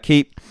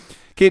keep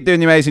doing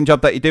the amazing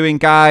job that you're doing,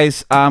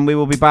 guys. And we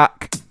will be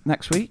back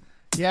next week.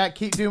 Yeah,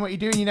 keep doing what you're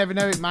doing. You never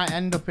know; it might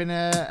end up in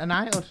a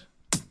knighthood.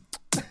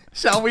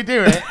 Shall we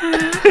do it?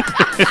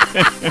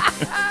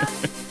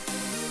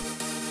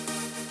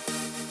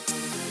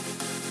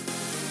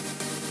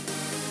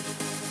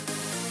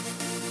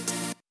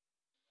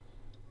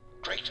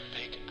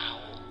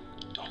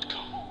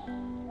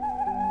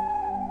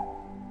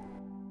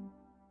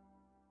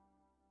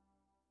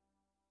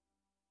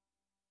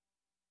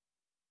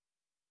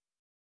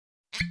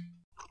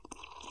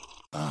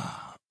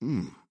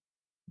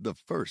 The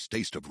first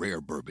taste of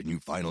rare bourbon you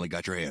finally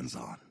got your hands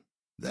on.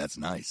 That's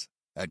nice.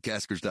 At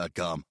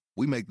Caskers.com,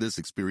 we make this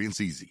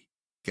experience easy.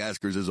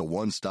 Caskers is a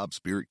one-stop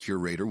spirit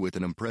curator with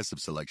an impressive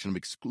selection of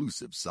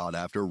exclusive,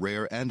 sought-after,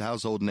 rare, and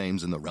household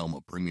names in the realm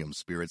of premium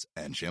spirits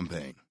and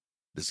champagne.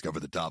 Discover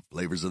the top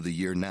flavors of the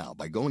year now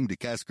by going to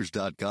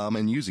Caskers.com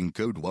and using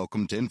code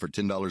WELCOME10 for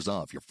 $10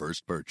 off your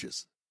first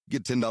purchase.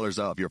 Get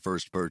 $10 off your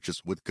first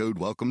purchase with code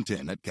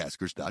WELCOME10 at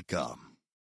Caskers.com.